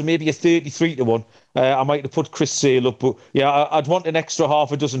 25, so maybe a 33-1. I might have put Chris Sale up, but yeah, I'd want an extra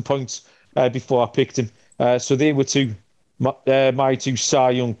half a dozen points before I picked him. So they were my two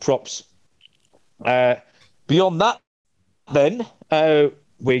Cy Young props. Beyond that, then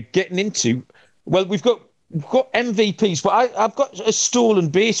we're getting into. Well, we've got MVPs, but I've got a stolen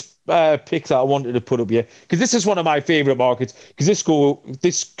base pick that I wanted to put up here because this is one of my favourite markets because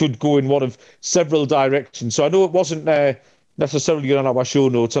this could go in one of several directions. So I know it wasn't necessarily on our show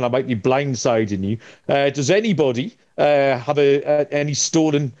notes, and I might be blindsiding you. Does anybody have any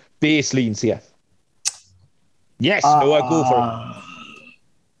stolen base leans here? Yes, no, I go for it.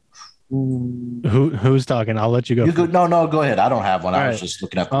 Who's talking? I'll let you go. No, go ahead. I don't have one. I was just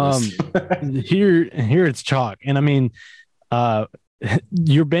looking at the list. here it's chalk, and I mean,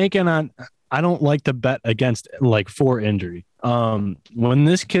 you're banking on. I don't like to bet against for injury. When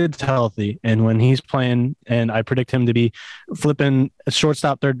this kid's healthy and when he's playing, and I predict him to be flipping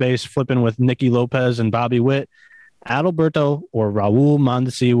shortstop, third base, flipping with Nicky Lopez and Bobby Witt, Adalberto or Raul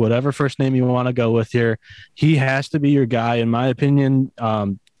Mondesi, whatever first name you want to go with here, he has to be your guy, in my opinion.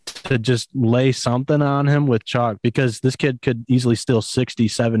 To just lay something on him with chalk because this kid could easily steal 60,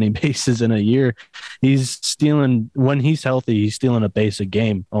 70 bases in a year. He's stealing when he's healthy. He's stealing a base a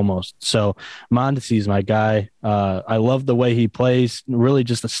game almost. So Mondesi's my guy. I love the way he plays. Really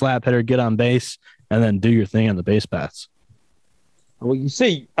just a slap hitter, get on base and then do your thing on the base paths. Well, you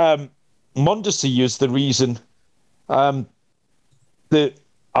see, Mondesi is the reason that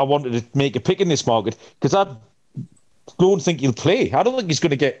I wanted to make a pick in this market because I don't think he'll play. I don't think he's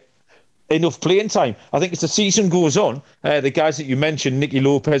going to get enough playing time. I think as the season goes on, the guys that you mentioned, Nicky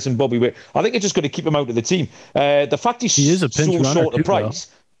Lopez and Bobby Witt, I think it's just going to keep him out of the team. The fact he is a pinch so short of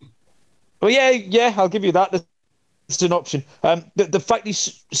price. Well, yeah, I'll give you that. It's an option. The fact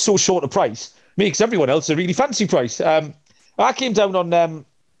he's so short of price makes everyone else a really fancy price. I came down on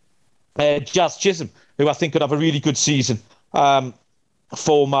Jazz Chisholm, who I think could have a really good season.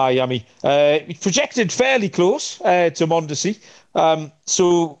 For Miami. Projected fairly close to Mondesi.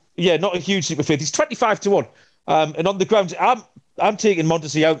 So, yeah, not a huge leap of faith. He's 25-1. And on the ground, I'm taking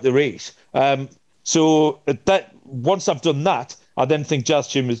Mondesi out the race. So that once I've done that, I then think Jazz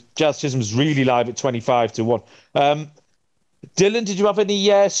Chisholm's really live at 25-1. Dylan, did you have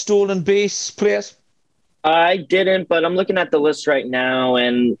any stolen base players? I didn't, but I'm looking at the list right now,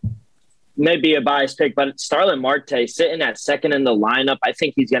 and maybe a biased pick, but Starlin Marte sitting at second in the lineup. I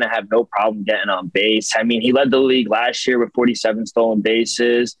think he's going to have no problem getting on base. I mean, he led the league last year with 47 stolen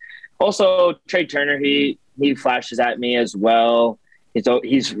bases. Also, Trey Turner, he flashes at me as well.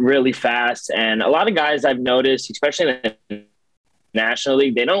 He's really fast. And a lot of guys I've noticed, especially in the National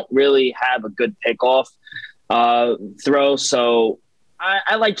League, they don't really have a good pickoff throw. So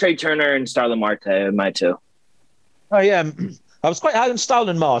I like Trey Turner and Starlin Marte, my two. I was quite high on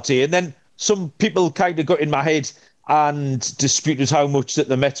Starlin Marte, and then some people kind of got in my head and disputed how much that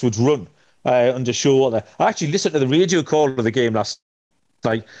the Mets would run under Showalter. I actually listened to the radio call of the game last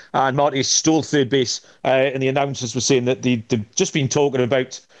night, and Marte stole third base, and the announcers were saying that they've just been talking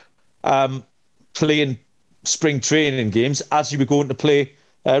about playing spring training games as you were going to play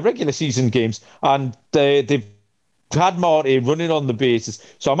regular season games, and they've had Marte running on the bases,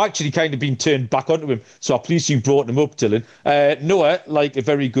 so I'm actually kind of being turned back onto him. So I'm pleased you brought him up, Dylan. Noah, like a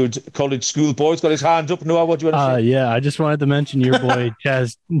very good college schoolboy, has got his hand up. Noah, what do you want to say? Yeah, I just wanted to mention your boy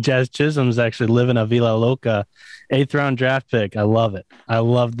Jazz Chisholm's actually living a Villa Loca 8th round draft pick. I love it. I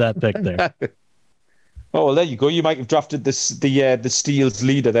love that pick there. Oh, well, there you go. You might have drafted the Steel's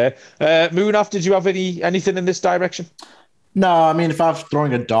leader there. Moonaf, did you have anything in this direction? No, I mean, if I'm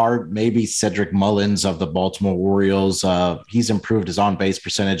throwing a dart, maybe Cedric Mullins of the Baltimore Orioles. He's improved his on-base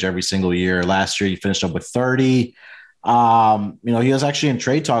percentage every single year. Last year, he finished up with 30. He was actually in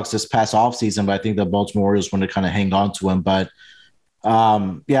trade talks this past offseason, but I think the Baltimore Orioles wanted to kind of hang on to him. But,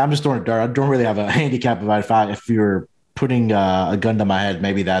 I'm just throwing a dart. I don't really have a handicap about it. If you're putting a gun to my head,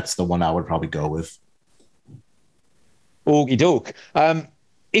 maybe that's the one I would probably go with. Okie doke.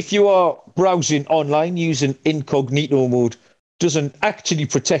 If you are browsing online using incognito mode doesn't actually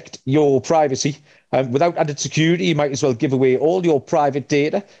protect your privacy. Without added security, you might as well give away all your private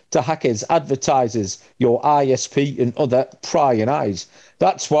data to hackers, advertisers, your ISP, and other prying eyes.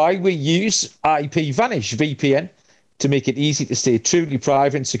 That's why we use IPVanish VPN to make it easy to stay truly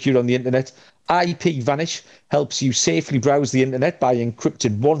private and secure on the internet. IPVanish helps you safely browse the internet by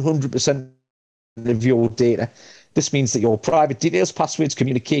encrypting 100% of your data. This means that your private details, passwords,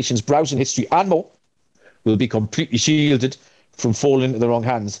 communications, browsing history, and more will be completely shielded from falling into the wrong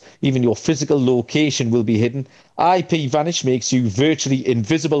hands. Even your physical location will be hidden. IPVanish makes you virtually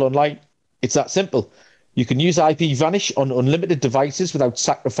invisible online. It's that simple. You can use IPVanish on unlimited devices without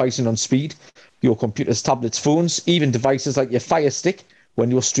sacrificing on speed. Your computers, tablets, phones, even devices like your Fire Stick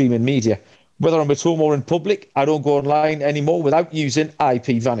when you're streaming media. Whether I'm at home or in public, I don't go online anymore without using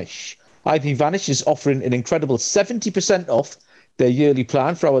IPVanish. IPVanish is offering an incredible 70% off their yearly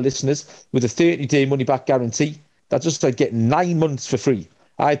plan for our listeners with a 30-day money-back guarantee. That's just like getting 9 months for free.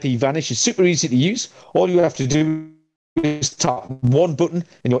 IPVanish is super easy to use. All you have to do is tap one button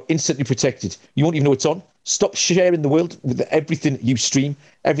and you're instantly protected. You won't even know it's on. Stop sharing the world with everything you stream,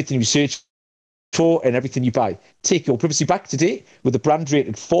 everything you search for, and everything you buy. Take your privacy back today with a brand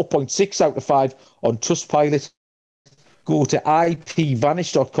rated 4.6 out of 5 on Trustpilot. Go to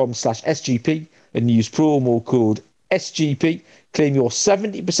ipvanish.com/SGP and use promo code SGP. Claim your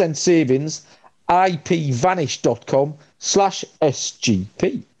 70% savings.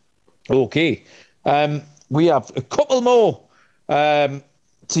 ipvanish.com/SGP. Okay. We have a couple more to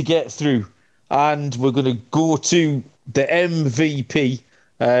get through, and we're going to go to the MVP.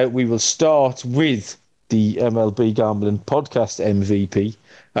 We will start with the MLB Gambling Podcast MVP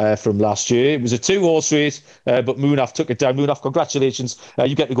from last year. It was a 2-horse race, but Munaf took it down. Munaf, congratulations.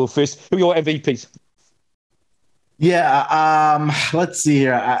 You get to go first. Who are your MVPs? Yeah, let's see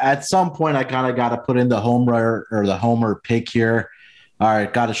here. At some point, I kind of got to put in the homer or the homer pick here. All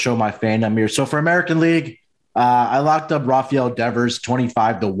right, got to show my fandom here. So for American League, I locked up Rafael Devers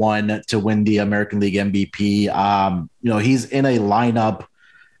 25-1 to win the American League MVP. He's in a lineup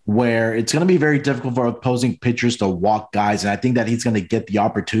where it's going to be very difficult for opposing pitchers to walk guys, and I think that he's going to get the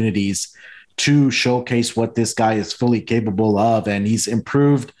opportunities to showcase what this guy is fully capable of, and he's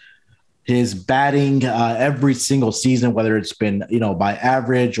improved his batting every single season, whether it's been by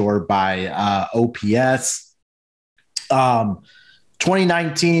average or by OPS.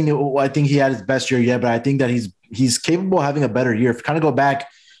 2019, I think he had his best year yet, but I think that he's capable of having a better year. If you kind of go back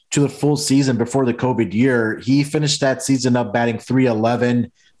to the full season before the COVID year, he finished that season up batting .311,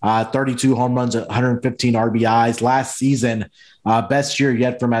 32 home runs, 115 RBIs. Last season, best year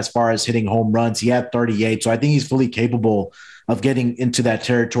yet from as far as hitting home runs. He had 38, so I think he's fully capable of getting into that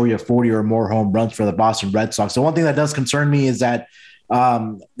territory of 40 or more home runs for the Boston Red Sox. The one thing that does concern me is that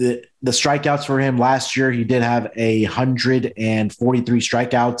the strikeouts for him last year, he did have 143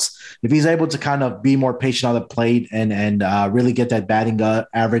 strikeouts. If he's able to kind of be more patient on the plate and really get that batting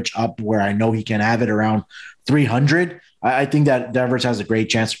average up where I know he can have it around 300, I think that Devers has a great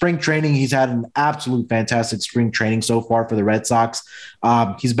chance. Spring training, he's had an absolute fantastic spring training so far for the Red Sox.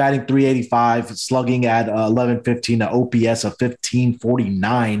 He's batting .385, slugging at 1115, an OPS of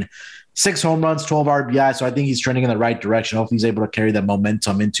 1549. 6 home runs, 12 RBI. So I think he's trending in the right direction. Hopefully he's able to carry that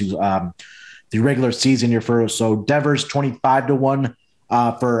momentum into the regular season here for us. So Devers 25-1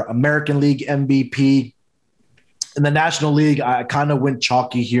 for American League MVP. In the National League, I kind of went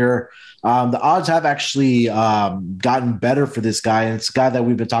chalky here. The odds have actually gotten better for this guy, and it's a guy that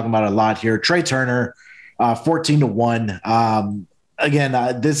we've been talking about a lot here. Trey Turner, 14-1.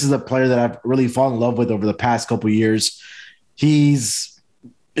 Again, this is a player that I've really fallen in love with over the past couple of years.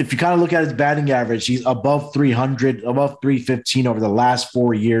 If you kind of look at his batting average, he's above 300, above 315 over the last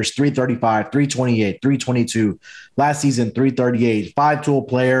 4 years, 335, 328, 322. Last season, 338, 5-tool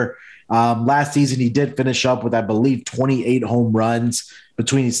player. Last season, he did finish up with, I believe, 28 home runs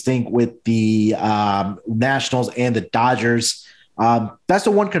between his stint with the Nationals and the Dodgers. That's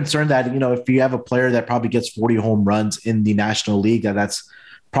the one concern that, if you have a player that probably gets 40 home runs in the National League, that's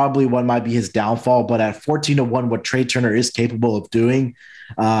probably what might be his downfall. But at 14-1, what Trey Turner is capable of doing,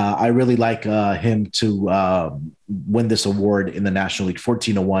 I really like him to win this award in the National League,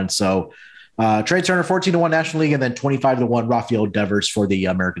 14-1. So Trey Turner, 14-1 National League, and then 25-1 Rafael Devers for the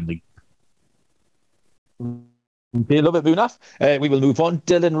American League. Okay, love it, Munaf. We will move on.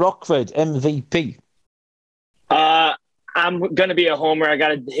 Dylan Rockford, MVP. I'm going to be a homer. I got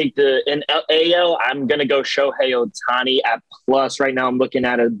to take in AL. I'm going to go Shohei Ohtani at plus. Right now I'm looking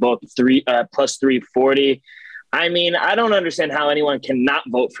at a book plus 340. I mean, I don't understand how anyone cannot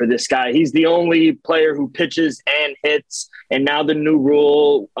vote for this guy. He's the only player who pitches and hits. And now the new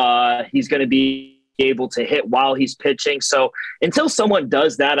rule, he's going to be able to hit while he's pitching. So until someone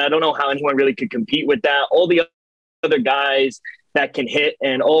does that, I don't know how anyone really could compete with that. All the other guys that can hit,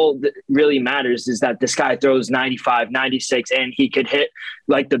 and all that really matters is that this guy throws 95, 96, and he could hit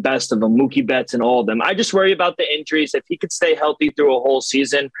like the best of them, Mookie Betts and all of them. I just worry about the injuries. If he could stay healthy through a whole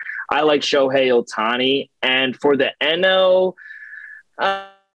season, I like Shohei Ohtani. And for the NL,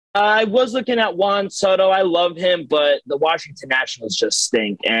 I was looking at Juan Soto. I love him, but the Washington Nationals just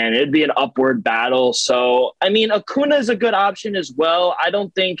stink, and it'd be an upward battle. So, I mean, Acuna is a good option as well. I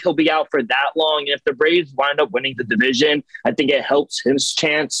don't think he'll be out for that long. And if the Braves wind up winning the division, I think it helps his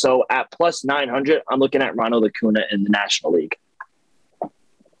chance. So at plus 900, I'm looking at Ronald Acuna in the National League.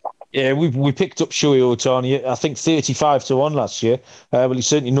 Yeah, we picked up Shohei Ohtani, I think 35-1 last year. Well, he's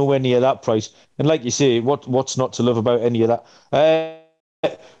certainly nowhere near that price. And like you say, what's not to love about any of that?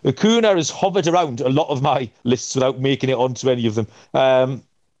 Acuna has hovered around a lot of my lists without making it onto any of them. And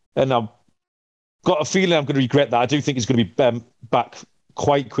I've got a feeling I'm going to regret that. I do think he's going to be back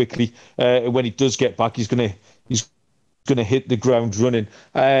quite quickly. When he does get back, he's going to hit the ground running.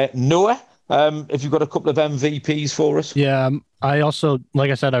 Noah, have you got a couple of MVPs for us? Yeah, I also, like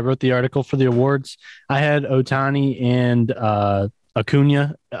I said, I wrote the article for the awards. I had Ohtani and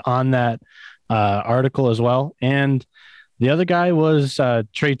Acuna on that article as well. And the other guy was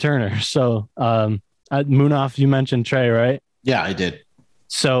Trey Turner. So Munaf, you mentioned Trey, right? Yeah, I did.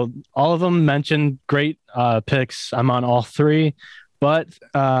 So all of them mentioned great picks. I'm on all three, but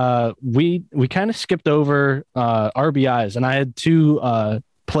we kind of skipped over RBIs, and I had two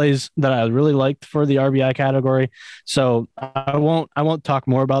plays that I really liked for the RBI category. So I won't talk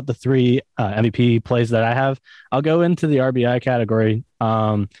more about the three MVP plays that I have. I'll go into the RBI category.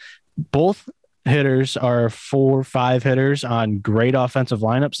 Both hitters are 4-5 hitters on great offensive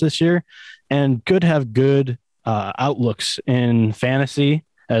lineups this year, and could have good outlooks in fantasy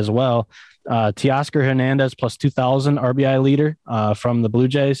as well. Teoscar Hernandez plus 2,000 RBI leader from the Blue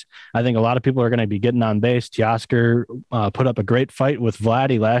Jays. I think a lot of people are going to be getting on base. Teoscar put up a great fight with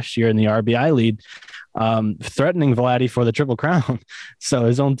Vladdy last year in the RBI lead, threatening Vladdy for the Triple Crown. So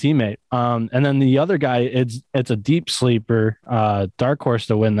his own teammate. And then the other guy, it's a deep sleeper, dark horse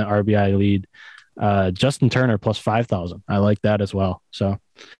to win the RBI lead. Justin Turner plus 5,000. I like that as well. So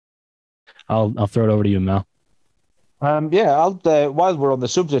I'll throw it over to you, Mel. While we're on the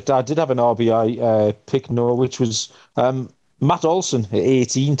subject, I did have an RBI pick, Noah, which was Matt Olson at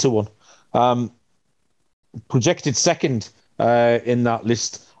 18-1. Projected second in that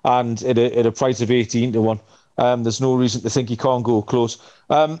list, and at a price of 18-1. There's no reason to think he can't go close.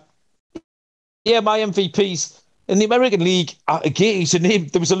 My MVPs in the American League, again,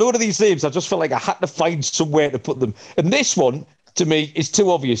 there was a load of these names. I just felt like I had to find somewhere to put them. And this one, to me, is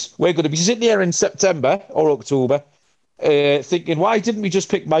too obvious. We're going to be sitting here in September or October thinking, why didn't we just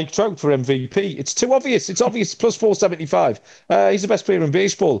pick Mike Trout for MVP? It's too obvious. It's obvious. Plus 475. He's the best player in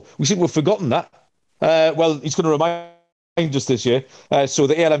baseball. We seem to have forgotten that. He's going to remind us this year. So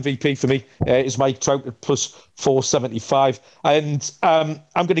the AL MVP for me is Mike Trout at plus 475. And I'm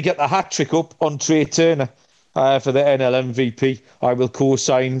going to get the hat trick up on Trey Turner for the NL MVP. I will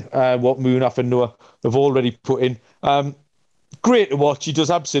co-sign what Munaf and Noah have already put in. Great to watch. He does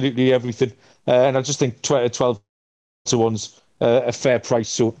absolutely everything. And I just think 12-1's a fair price.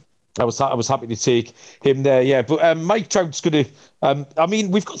 So I was happy to take him there. Yeah, but Mike Trout's going to...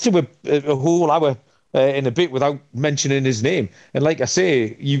 we've got through a whole hour in a bit without mentioning his name. And like I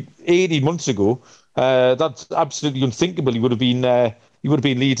say, 80 months ago, that's absolutely unthinkable. He would have been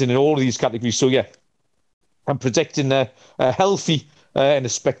leading in all of these categories. So yeah, I'm predicting a healthy and a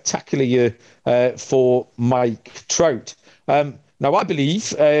spectacular year for Mike Trout. Now, I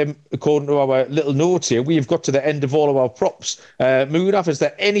believe, according to our little notes here, we've got to the end of all of our props. Munaf, is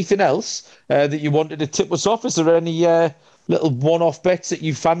there anything else that you wanted to tip us off? Is there any little one-off bets that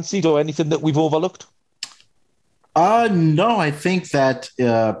you fancied or anything that we've overlooked? No, I think that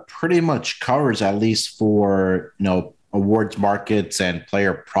pretty much covers, at least for awards markets and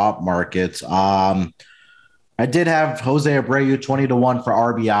player prop markets. I did have Jose Abreu 20-1 for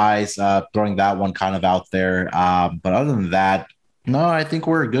RBIs, throwing that one kind of out there. But other than that, no, I think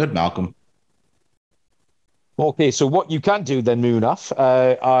we're good, Malcolm. Okay, so what you can do then, Munaf,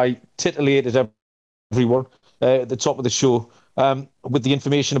 I titillated everyone at the top of the show with the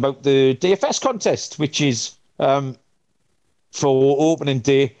information about the DFS contest, which is for opening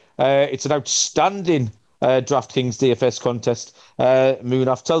day. It's an outstanding DraftKings DFS contest.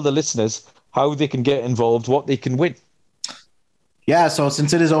 Munaf, tell the listeners how they can get involved, what they can win. Yeah, so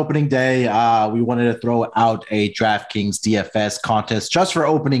since it is opening day, we wanted to throw out a DraftKings DFS contest just for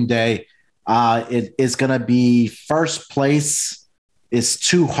opening day. It is going to be first place is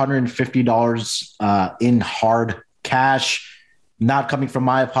 $250 in hard cash. Not coming from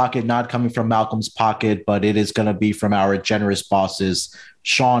my pocket, not coming from Malcolm's pocket, but it is going to be from our generous bosses,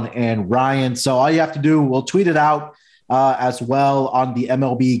 Sean and Ryan. So all you have to do, we'll tweet it out as well on the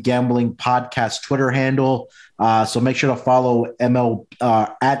MLB Gambling Podcast Twitter handle. So make sure to follow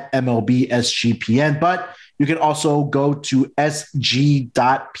at MLBSGPN. But you can also go to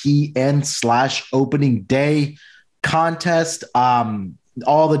sg.pn/opening day contest.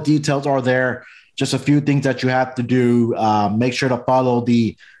 All the details are there. Just a few things that you have to do. Make sure to follow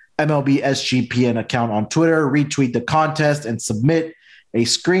the MLB SGPN account on Twitter, retweet the contest, and submit a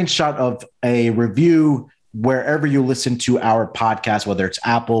screenshot of a review wherever you listen to our podcast, whether it's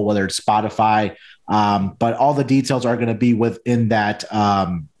Apple, whether it's Spotify. But all the details are going to be within that,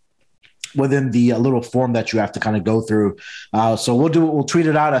 within the little form that you have to kind of go through. So we'll tweet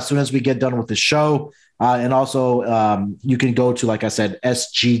it out as soon as we get done with the show. And also you can go to, like I said,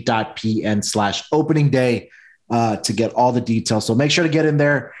 sg.pn/opening day to get all the details. So make sure to get in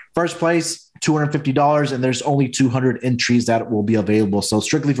there. First place, $250, and there's only 200 entries that will be available. So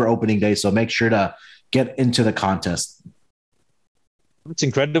strictly for opening day. So make sure to get into the contest. It's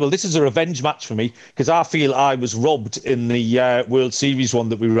incredible. This is a revenge match for me because I feel I was robbed in the World Series one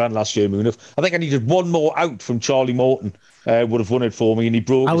that we ran last year, Moon. I think I needed one more out from Charlie Morton. Would have won it for me, and he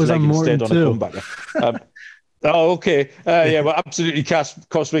broke his leg instead on a comebacker. Oh, okay. Yeah, well, absolutely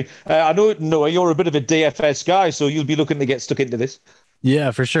cost me. I know, Noah, you're a bit of a DFS guy, so you'll be looking to get stuck into this. Yeah,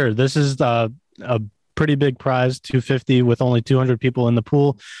 for sure. This is a pretty big prize, 250 with only 200 people in the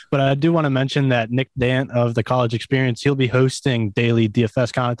pool. But I do want to mention that Nick Dant of the College Experience, he'll be hosting daily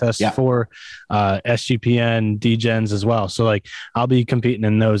DFS contests for SGPN DGens as well. So I'll be competing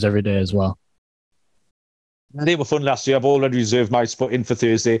in those every day as well. They were fun last year. I've already reserved my spot in for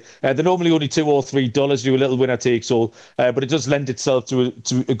Thursday. They're normally only $2 or $3. Do a little winner takes all, but it does lend itself to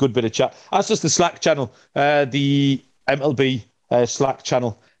a good bit of chat. That's just the Slack channel. The MLB Slack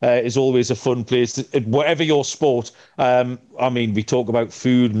channel is always a fun place. Whatever your sport, I mean, we talk about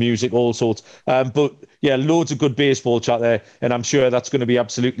food, music, all sorts. But yeah, loads of good baseball chat there, and I'm sure that's going to be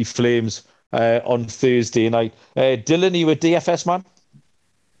absolutely flames on Thursday night. Dylan, are you a DFS man?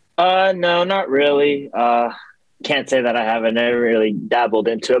 No, not really. Can't say that I haven't. I never really dabbled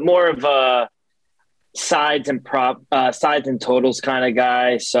into it. More of a sides and totals kind of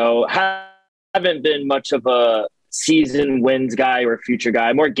guy. So haven't been much of a season wins guy or future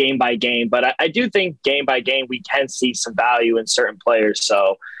guy. More game by game. But I do think game by game we can see some value in certain players.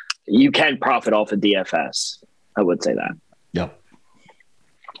 So you can profit off of DFS. I would say that. Yep.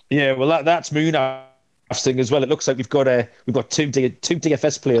 Yeah. Well, that's Moon thing as well. It looks like we've got two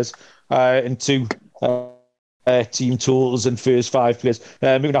DFS players and two team totals and first five players.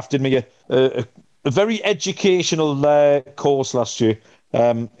 Moonaf did me a very educational course last year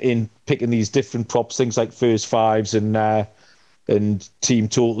in picking these different props, things like first fives and team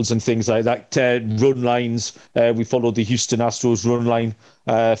totals and things like that. Run lines. We followed the Houston Astros run line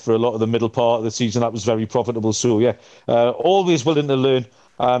for a lot of the middle part of the season. That was very profitable. So yeah, always willing to learn.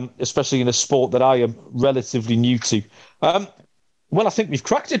 Especially in a sport that I am relatively new to. Well, I think we've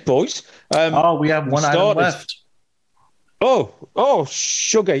cracked it, boys. We have one item left. Oh,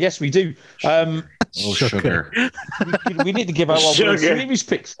 sugar. Yes, we do. Sugar. We need to give out our World Series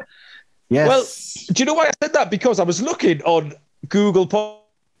picks. Yes. Well, do you know why I said that? Because I was looking on Google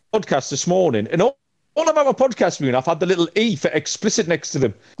Podcasts this morning, and all of our podcasts, I've had the little E for explicit next to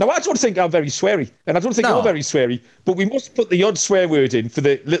them. Now, I don't think I'm very sweary, and I don't think you're very sweary, but we must put the odd swear word in for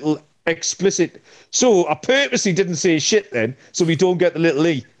the little explicit. So I purposely didn't say shit then, so we don't get the little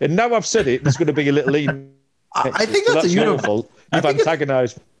E. And now I've said it, there's going to be a little E. I think that's a uniform. You've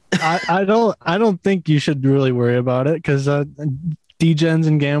antagonized. I don't think you should really worry about it because DGens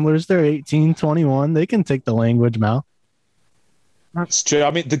and gamblers, they're 18, 21. They can take the language, Mal. That's true.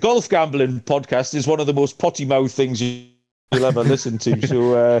 I mean, the Golf Gambling Podcast is one of the most potty mouth things you'll ever listen to.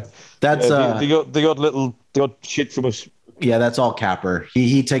 So that's the odd shit from us. Yeah, that's all Capper.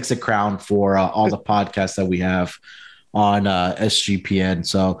 He takes the crown for all the podcasts that we have on SGPN.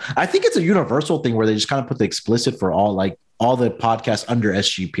 So I think it's a universal thing where they just kind of put the explicit for all the podcasts under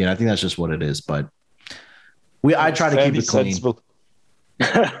SGPN. I think that's just what it is. But I try to keep it clean.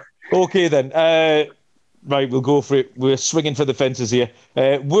 Okay, then. Right, we'll go for it. We're swinging for the fences here.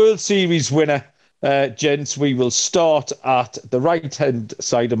 World Series winner, gents. We will start at the right-hand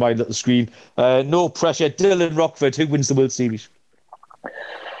side of my little screen. No pressure. Dylan Rockford, who wins the World Series?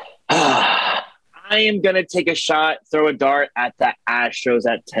 I am going to take a shot, throw a dart at the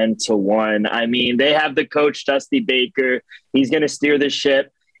Astros at 10-1. I mean, they have the coach, Dusty Baker. He's going to steer the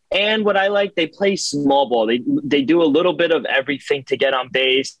ship. And what I like, they play small ball. They do a little bit of everything to get on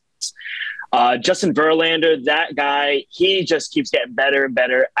base. Justin Verlander, that guy, he just keeps getting better and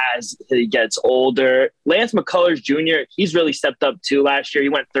better as he gets older. Lance McCullers Jr., he's really stepped up too last year. He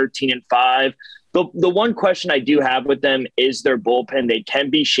went 13-5. The one question I do have with them is their bullpen. They can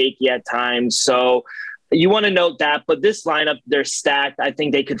be shaky at times. So you want to note that. But this lineup, they're stacked. I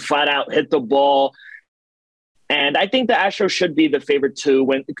think they could flat out hit the ball. And I think the Astros should be the favorite to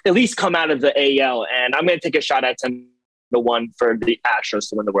win, at least come out of the AL. And I'm going to take a shot at 10-1 for the Astros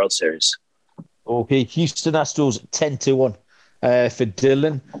to win the World Series. Okay, Houston Astros 10-1 for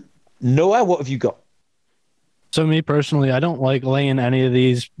Dylan. Noah, what have you got? So me personally, I don't like laying any of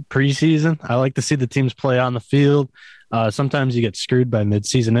these preseason. I like to see the teams play on the field. Sometimes you get screwed by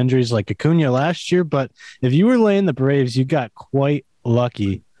midseason injuries like Acuna last year, but if you were laying the Braves, you got quite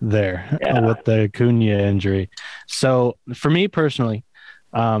lucky there with the Acuna injury. So for me personally,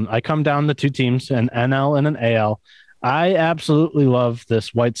 I come down to two teams, an NL and an AL. I absolutely love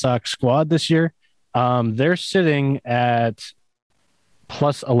this White Sox squad this year. They're sitting at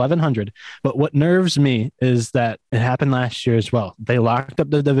plus 1,100. But what nerves me is that it happened last year as well. They locked up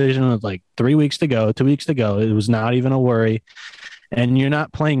the division with like 2 weeks to go. It was not even a worry. And you're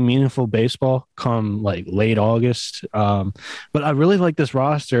not playing meaningful baseball come like late August. But I really like this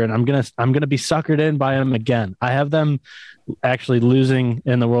roster, and I'm gonna be suckered in by them again. I have them actually losing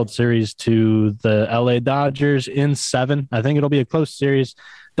in the World Series to the LA Dodgers in 7. I think it'll be a close series.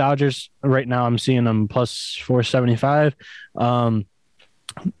 Dodgers right now, I'm seeing them plus 475.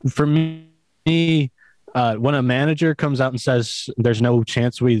 For me, when a manager comes out and says there's no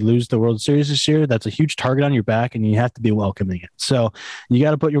chance we lose the World Series this year, that's a huge target on your back, and you have to be welcoming it. So you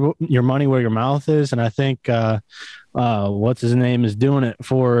got to put your money where your mouth is. And I think what's his name is doing it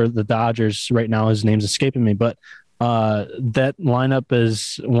for the Dodgers right now. His name's escaping me, but that lineup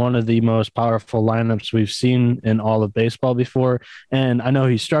is one of the most powerful lineups we've seen in all of baseball before. And I know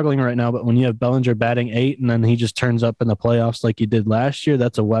he's struggling right now, but when you have Bellinger batting 8 and then he just turns up in the playoffs like he did last year,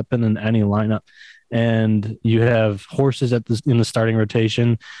 that's a weapon in any lineup. And you have horses in the starting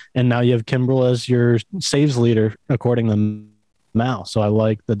rotation, and now you have Kimbrel as your saves leader, according to Mal. So I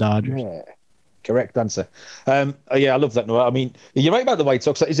like the Dodgers. Yeah, correct answer. I love that, Noah. I mean, you're right about the White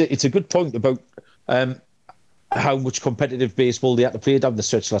Sox. It's a good point about how much competitive baseball they had to play down the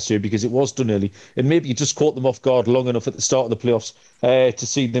stretch last year, because it was done early, and maybe you just caught them off guard long enough at the start of the playoffs to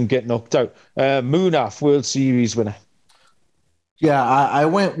see them get knocked out. Munaf, World Series winner. Yeah, I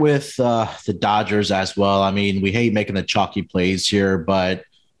went with the Dodgers as well. I mean, we hate making the chalky plays here, but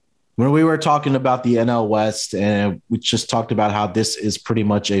when we were talking about the NL West, and we just talked about how this is pretty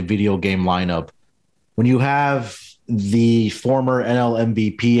much a video game lineup. When you have the former NL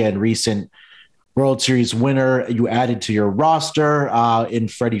MVP and recent World Series winner you added to your roster in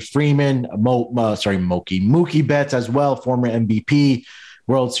Freddie Freeman, Mookie Betts as well, former MVP,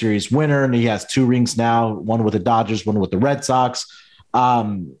 World Series winner, and he has 2 rings now, one with the Dodgers, one with the Red Sox.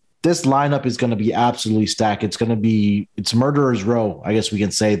 This lineup is going to be absolutely stacked. It's murderer's row, I guess we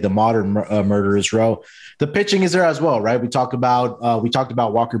can say, the modern murderer's row. The pitching is there as well, right? We talked about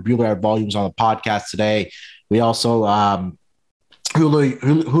Walker Buehler at Volumes on the podcast today. We also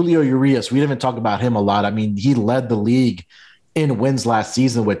Julio Urias. We didn't even talk about him a lot. I mean, he led the league in wins last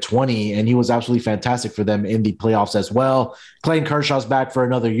season with 20, and he was absolutely fantastic for them in the playoffs as well. Clayton Kershaw's back for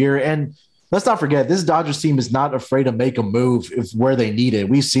another year. And let's not forget, this Dodgers team is not afraid to make a move where they need it.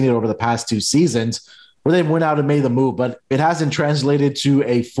 We've seen it over the past 2 seasons where they went out and made the move, but it hasn't translated to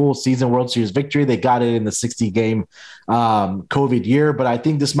a full season World Series victory. They got it in the 60-game COVID year, but I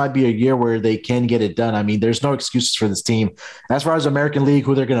think this might be a year where they can get it done. I mean, there's no excuses for this team. As far as American League,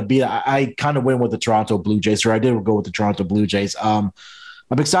 who they're going to beat, I kind of went with the Toronto Blue Jays, or I did go with the Toronto Blue Jays. I'm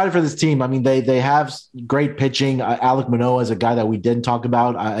excited for this team. I mean, they have great pitching. Alek Manoah is a guy that we didn't talk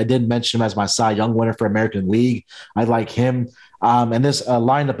about. I didn't mention him as my Cy Young winner for American League. I like him. And this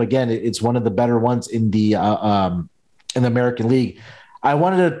lineup, again, it's one of the better ones in the American League. I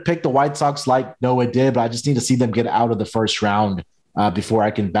wanted to pick the White Sox like Noah did, but I just need to see them get out of the first round before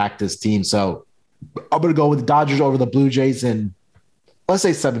I can back this team. So I'm going to go with the Dodgers over the Blue Jays in, let's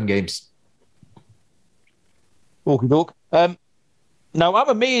say, 7 games. Okay, doke. Now, I've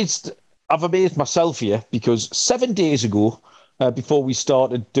amazed myself here, because 7 days ago, before we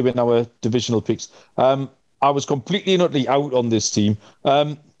started doing our divisional picks, I was completely and utterly out on this team.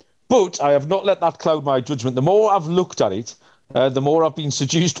 But I have not let that cloud my judgment. The more I've looked at it, the more I've been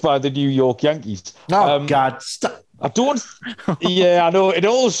seduced by the New York Yankees. Oh, God. Stop. I don't... Yeah, I know. It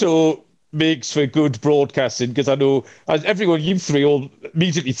also makes for good broadcasting, because I know everyone, you three all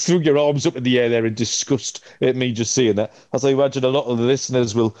immediately threw your arms up in the air there in disgust at me just saying that, as I imagine a lot of the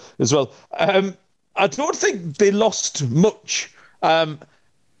listeners will as well. I don't think they lost much.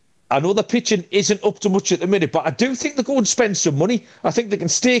 I know the pitching isn't up to much at the minute, but I do think they go and spend some money. I think they can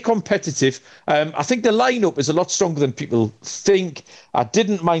stay competitive. I think the lineup is a lot stronger than people think. I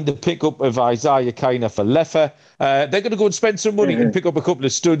didn't mind the pickup of Isaiah Kiner for Leffer. They're going to go and spend some money and pick up a couple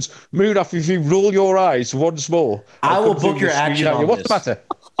of studs. Munaf, if you roll your eyes once more, I will book your action on What's this. the matter?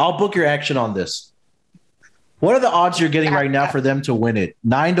 I'll book your action on this. What are the odds you're getting right now for them to win it?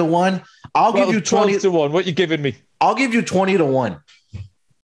 9-1. I'll give you 20 to 1. What are you giving me? I'll give you 20-1.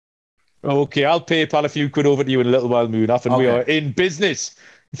 Okay, I'll PayPal a few quid over to you in a little while, Munaf, and we are in business.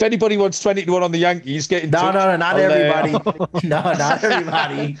 If anybody wants 20-1 on the Yankees, get in touch. No, not everybody. No, not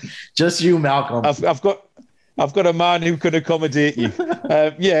everybody. Just you, Malcolm. I've got a man who can accommodate you.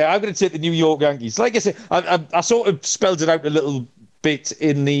 I'm going to take the New York Yankees. Like I said, I sort of spelled it out a little bit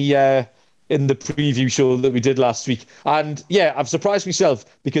in the preview show that we did last week, and I've surprised myself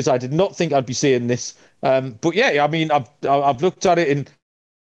because I did not think I'd be saying this. But I mean, I've looked at it and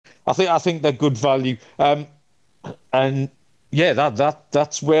I think they're good value. And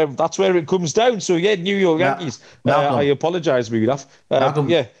that's where it comes down. So New York Yankees. I apologise, Munaf.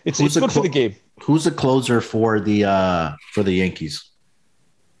 It's good for the game. Who's the closer for the Yankees?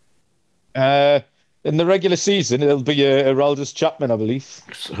 In the regular season, it'll be Aroldis Chapman, I believe.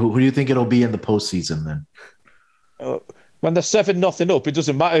 So who do you think it'll be in the postseason then? When they're 7-0 up, it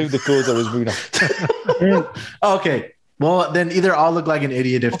doesn't matter who the closer is, Munaf. Okay. Well, then either I'll look like an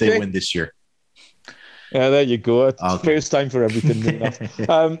idiot if they win this year. Yeah, there you go. It's first time for everything.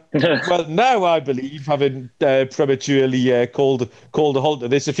 Well, now I believe, having prematurely called a halt to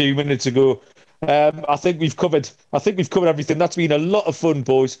this a few minutes ago, I think we've covered everything. That's been a lot of fun,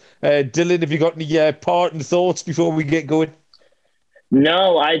 boys. Dylan, have you got any parting thoughts before we get going?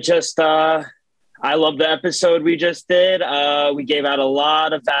 No, I love the episode we just did. We gave out a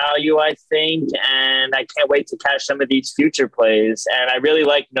lot of value, I think, and I can't wait to catch some of these future plays. And I really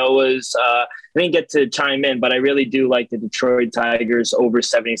like Noah's. I didn't get to chime in, but I really do like the Detroit Tigers over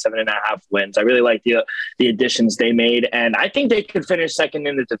 77.5 wins. I really like the additions they made, and I think they could finish second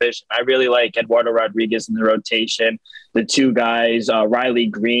in the division. I really like Eduardo Rodriguez in the rotation. The two guys, Riley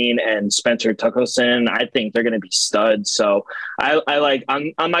Green and Spencer Tuckelson, I think they're going to be studs. So I like,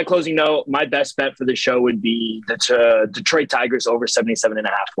 on my closing note, my best bet for the show would be the Detroit Tigers over 77.5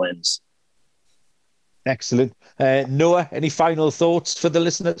 wins. Excellent. Noah, any final thoughts for the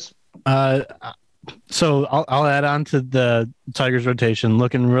listeners? So I'll add on to the Tigers rotation.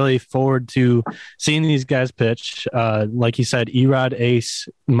 Looking really forward to seeing these guys pitch. Like you said, Erod Ace,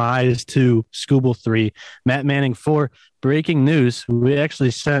 Mize 2, Skubal 3, Matt Manning 4. Breaking news: we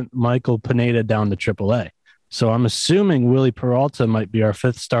actually sent Michael Pineda down to AAA. So I'm assuming Willie Peralta might be our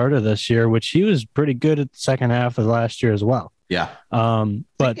 5th starter this year, which he was pretty good at the second half of last year as well. Yeah.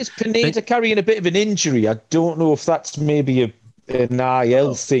 But is Pineda carrying a bit of an injury? I don't know if that's maybe an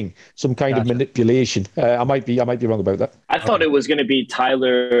IL thing, some kind of manipulation. I might be wrong about that. I thought it was going to be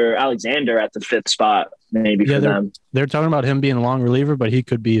Tyler Alexander at the 5th spot, maybe for them. They're talking about him being a long reliever, but he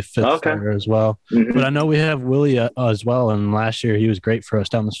could be a 5th starter as well. Mm-hmm. But I know we have Willie as well, and last year he was great for us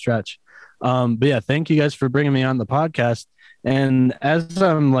down the stretch. But thank you guys for bringing me on the podcast. And as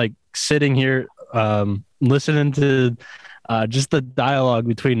I'm like sitting here listening to just the dialogue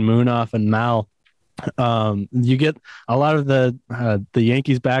between Munaf and Mal, you get a lot of the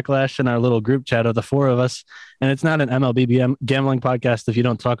Yankees backlash in our little group chat of the 4 of us, and it's not an MLB gambling podcast if you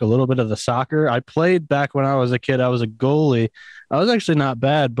don't talk a little bit of the soccer. I played back when I was a kid. I was a goalie. I was actually not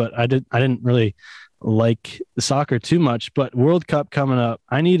bad, but I didn't really like soccer too much. But World Cup coming up,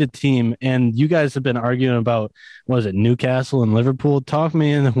 I need a team, and you guys have been arguing about, what is it, Newcastle and Liverpool? Talk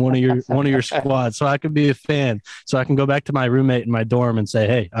me in one of your squads so I could be a fan, so I can go back to my roommate in my dorm and say,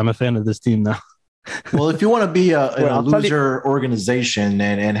 hey, I'm a fan of this team now. Well, if you want to be a loser organization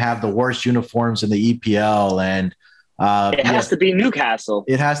and have the worst uniforms in the EPL, and it has to be Newcastle.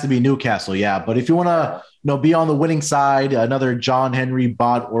 It has to be Newcastle, yeah. But if you want to, be on the winning side, another John Henry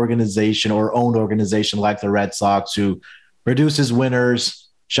bought organization or owned organization like the Red Sox, who produces winners.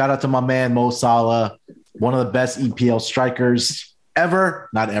 Shout out to my man Mo Salah, one of the best EPL strikers ever.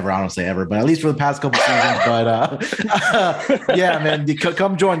 Not ever, I don't say ever, but at least for the past couple seasons. But yeah, man,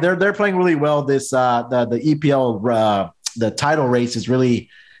 come join. They're playing really well. This the EPL the title race is really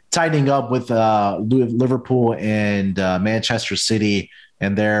tightening up with Liverpool and Manchester City,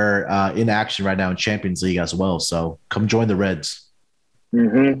 and they're in action right now in Champions League as well. So come join the Reds.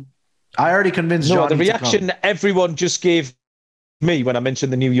 Mm-hmm. I already convinced Johnny the reaction everyone just gave me when I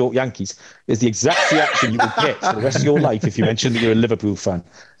mentioned the New York Yankees is the exact reaction you will get for the rest of your life if you mention that you're a Liverpool fan.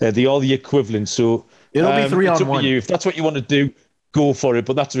 They are the equivalent. So it'll be 3-on-1. It's up to you. If that's what you want to do, go for it.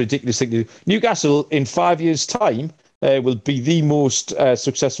 But that's a ridiculous thing to do. Newcastle, in 5 years' time, will be the most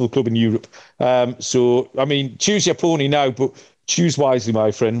successful club in Europe. So, I mean, choose your pony now, but choose wisely,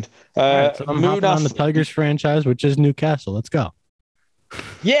 my friend. Right, so I'm hopping on the Tigers franchise, which is Newcastle. Let's go.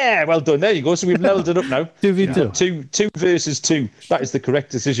 Yeah, well done. There you go. So we've leveled it up now. 2v2. Two versus two. That is the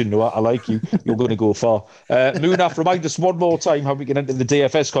correct decision, Noah. I like you. You're going to go far. Munaf, remind us one more time how we can enter the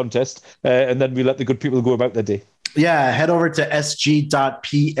DFS contest, and then we let the good people go about their day. Yeah, head over to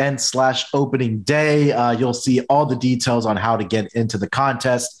sg.pn/opening day. You'll see all the details on how to get into the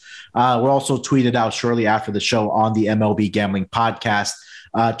contest. We'll also tweet it out shortly after the show on the MLB Gambling Podcast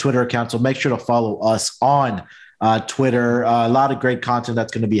Twitter account. So make sure to follow us on Twitter. A lot of great content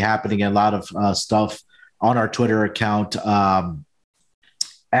that's going to be happening and a lot of stuff on our Twitter account at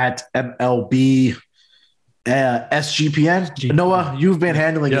MLB SGPN. Noah, you've been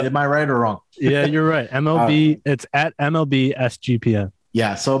handling it. Am I right or wrong? Yeah, you're right. MLB, it's at MLB SGPN.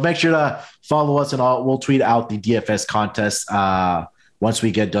 Yeah, so make sure to follow us and we'll tweet out the DFS contest once we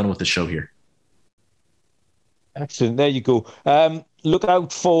get done with the show here. Excellent. There you go. Look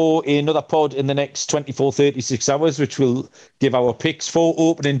out for another pod in the next 24, 36 hours, which will give our picks for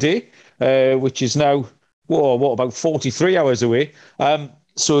opening day, which is now, about 43 hours away.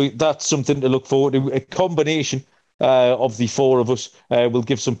 So that's something to look forward to. A combination of the four of us will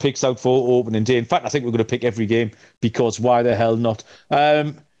give some picks out for opening day. In fact, I think we're going to pick every game because why the hell not?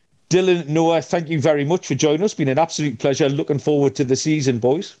 Dylan, Noah, thank you very much for joining us. It's been an absolute pleasure. Looking forward to the season,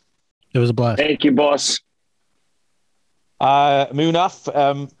 boys. It was a blast. Thank you, boss.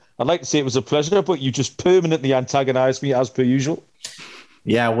 Munaf, I'd like to say it was a pleasure, but you just permanently antagonized me as per usual.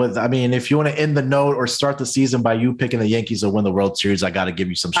 Yeah, if you want to end the note or start the season by you picking the Yankees to win the World Series, I got to give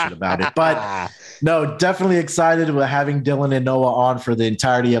you some shit about it. But no, definitely excited with having Dylan and Noah on for the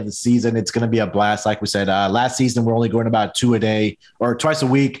entirety of the season. It's going to be a blast. Like we said, last season, we're only going about 2 a day or twice a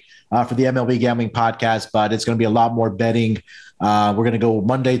week for the MLB Gambling Podcast, but it's going to be a lot more betting. We're going to go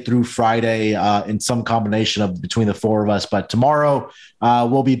Monday through Friday in some combination of between the four of us. But tomorrow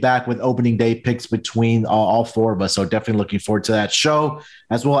we'll be back with opening day picks between all four of us. So definitely looking forward to that show,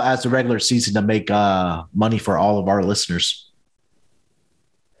 as well as the regular season to make money for all of our listeners.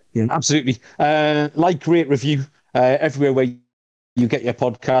 Yeah, absolutely. Like, rate, review everywhere where you get your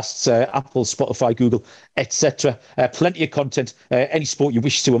podcasts, Apple, Spotify, Google, etc. Plenty of content, any sport you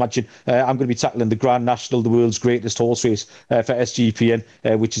wish to imagine. I'm going to be tackling the Grand National, the world's greatest horse race for SGPN,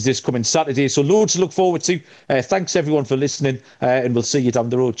 which is this coming Saturday. So loads to look forward to. Thanks, everyone, for listening, and we'll see you down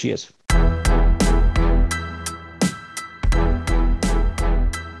the road. Cheers.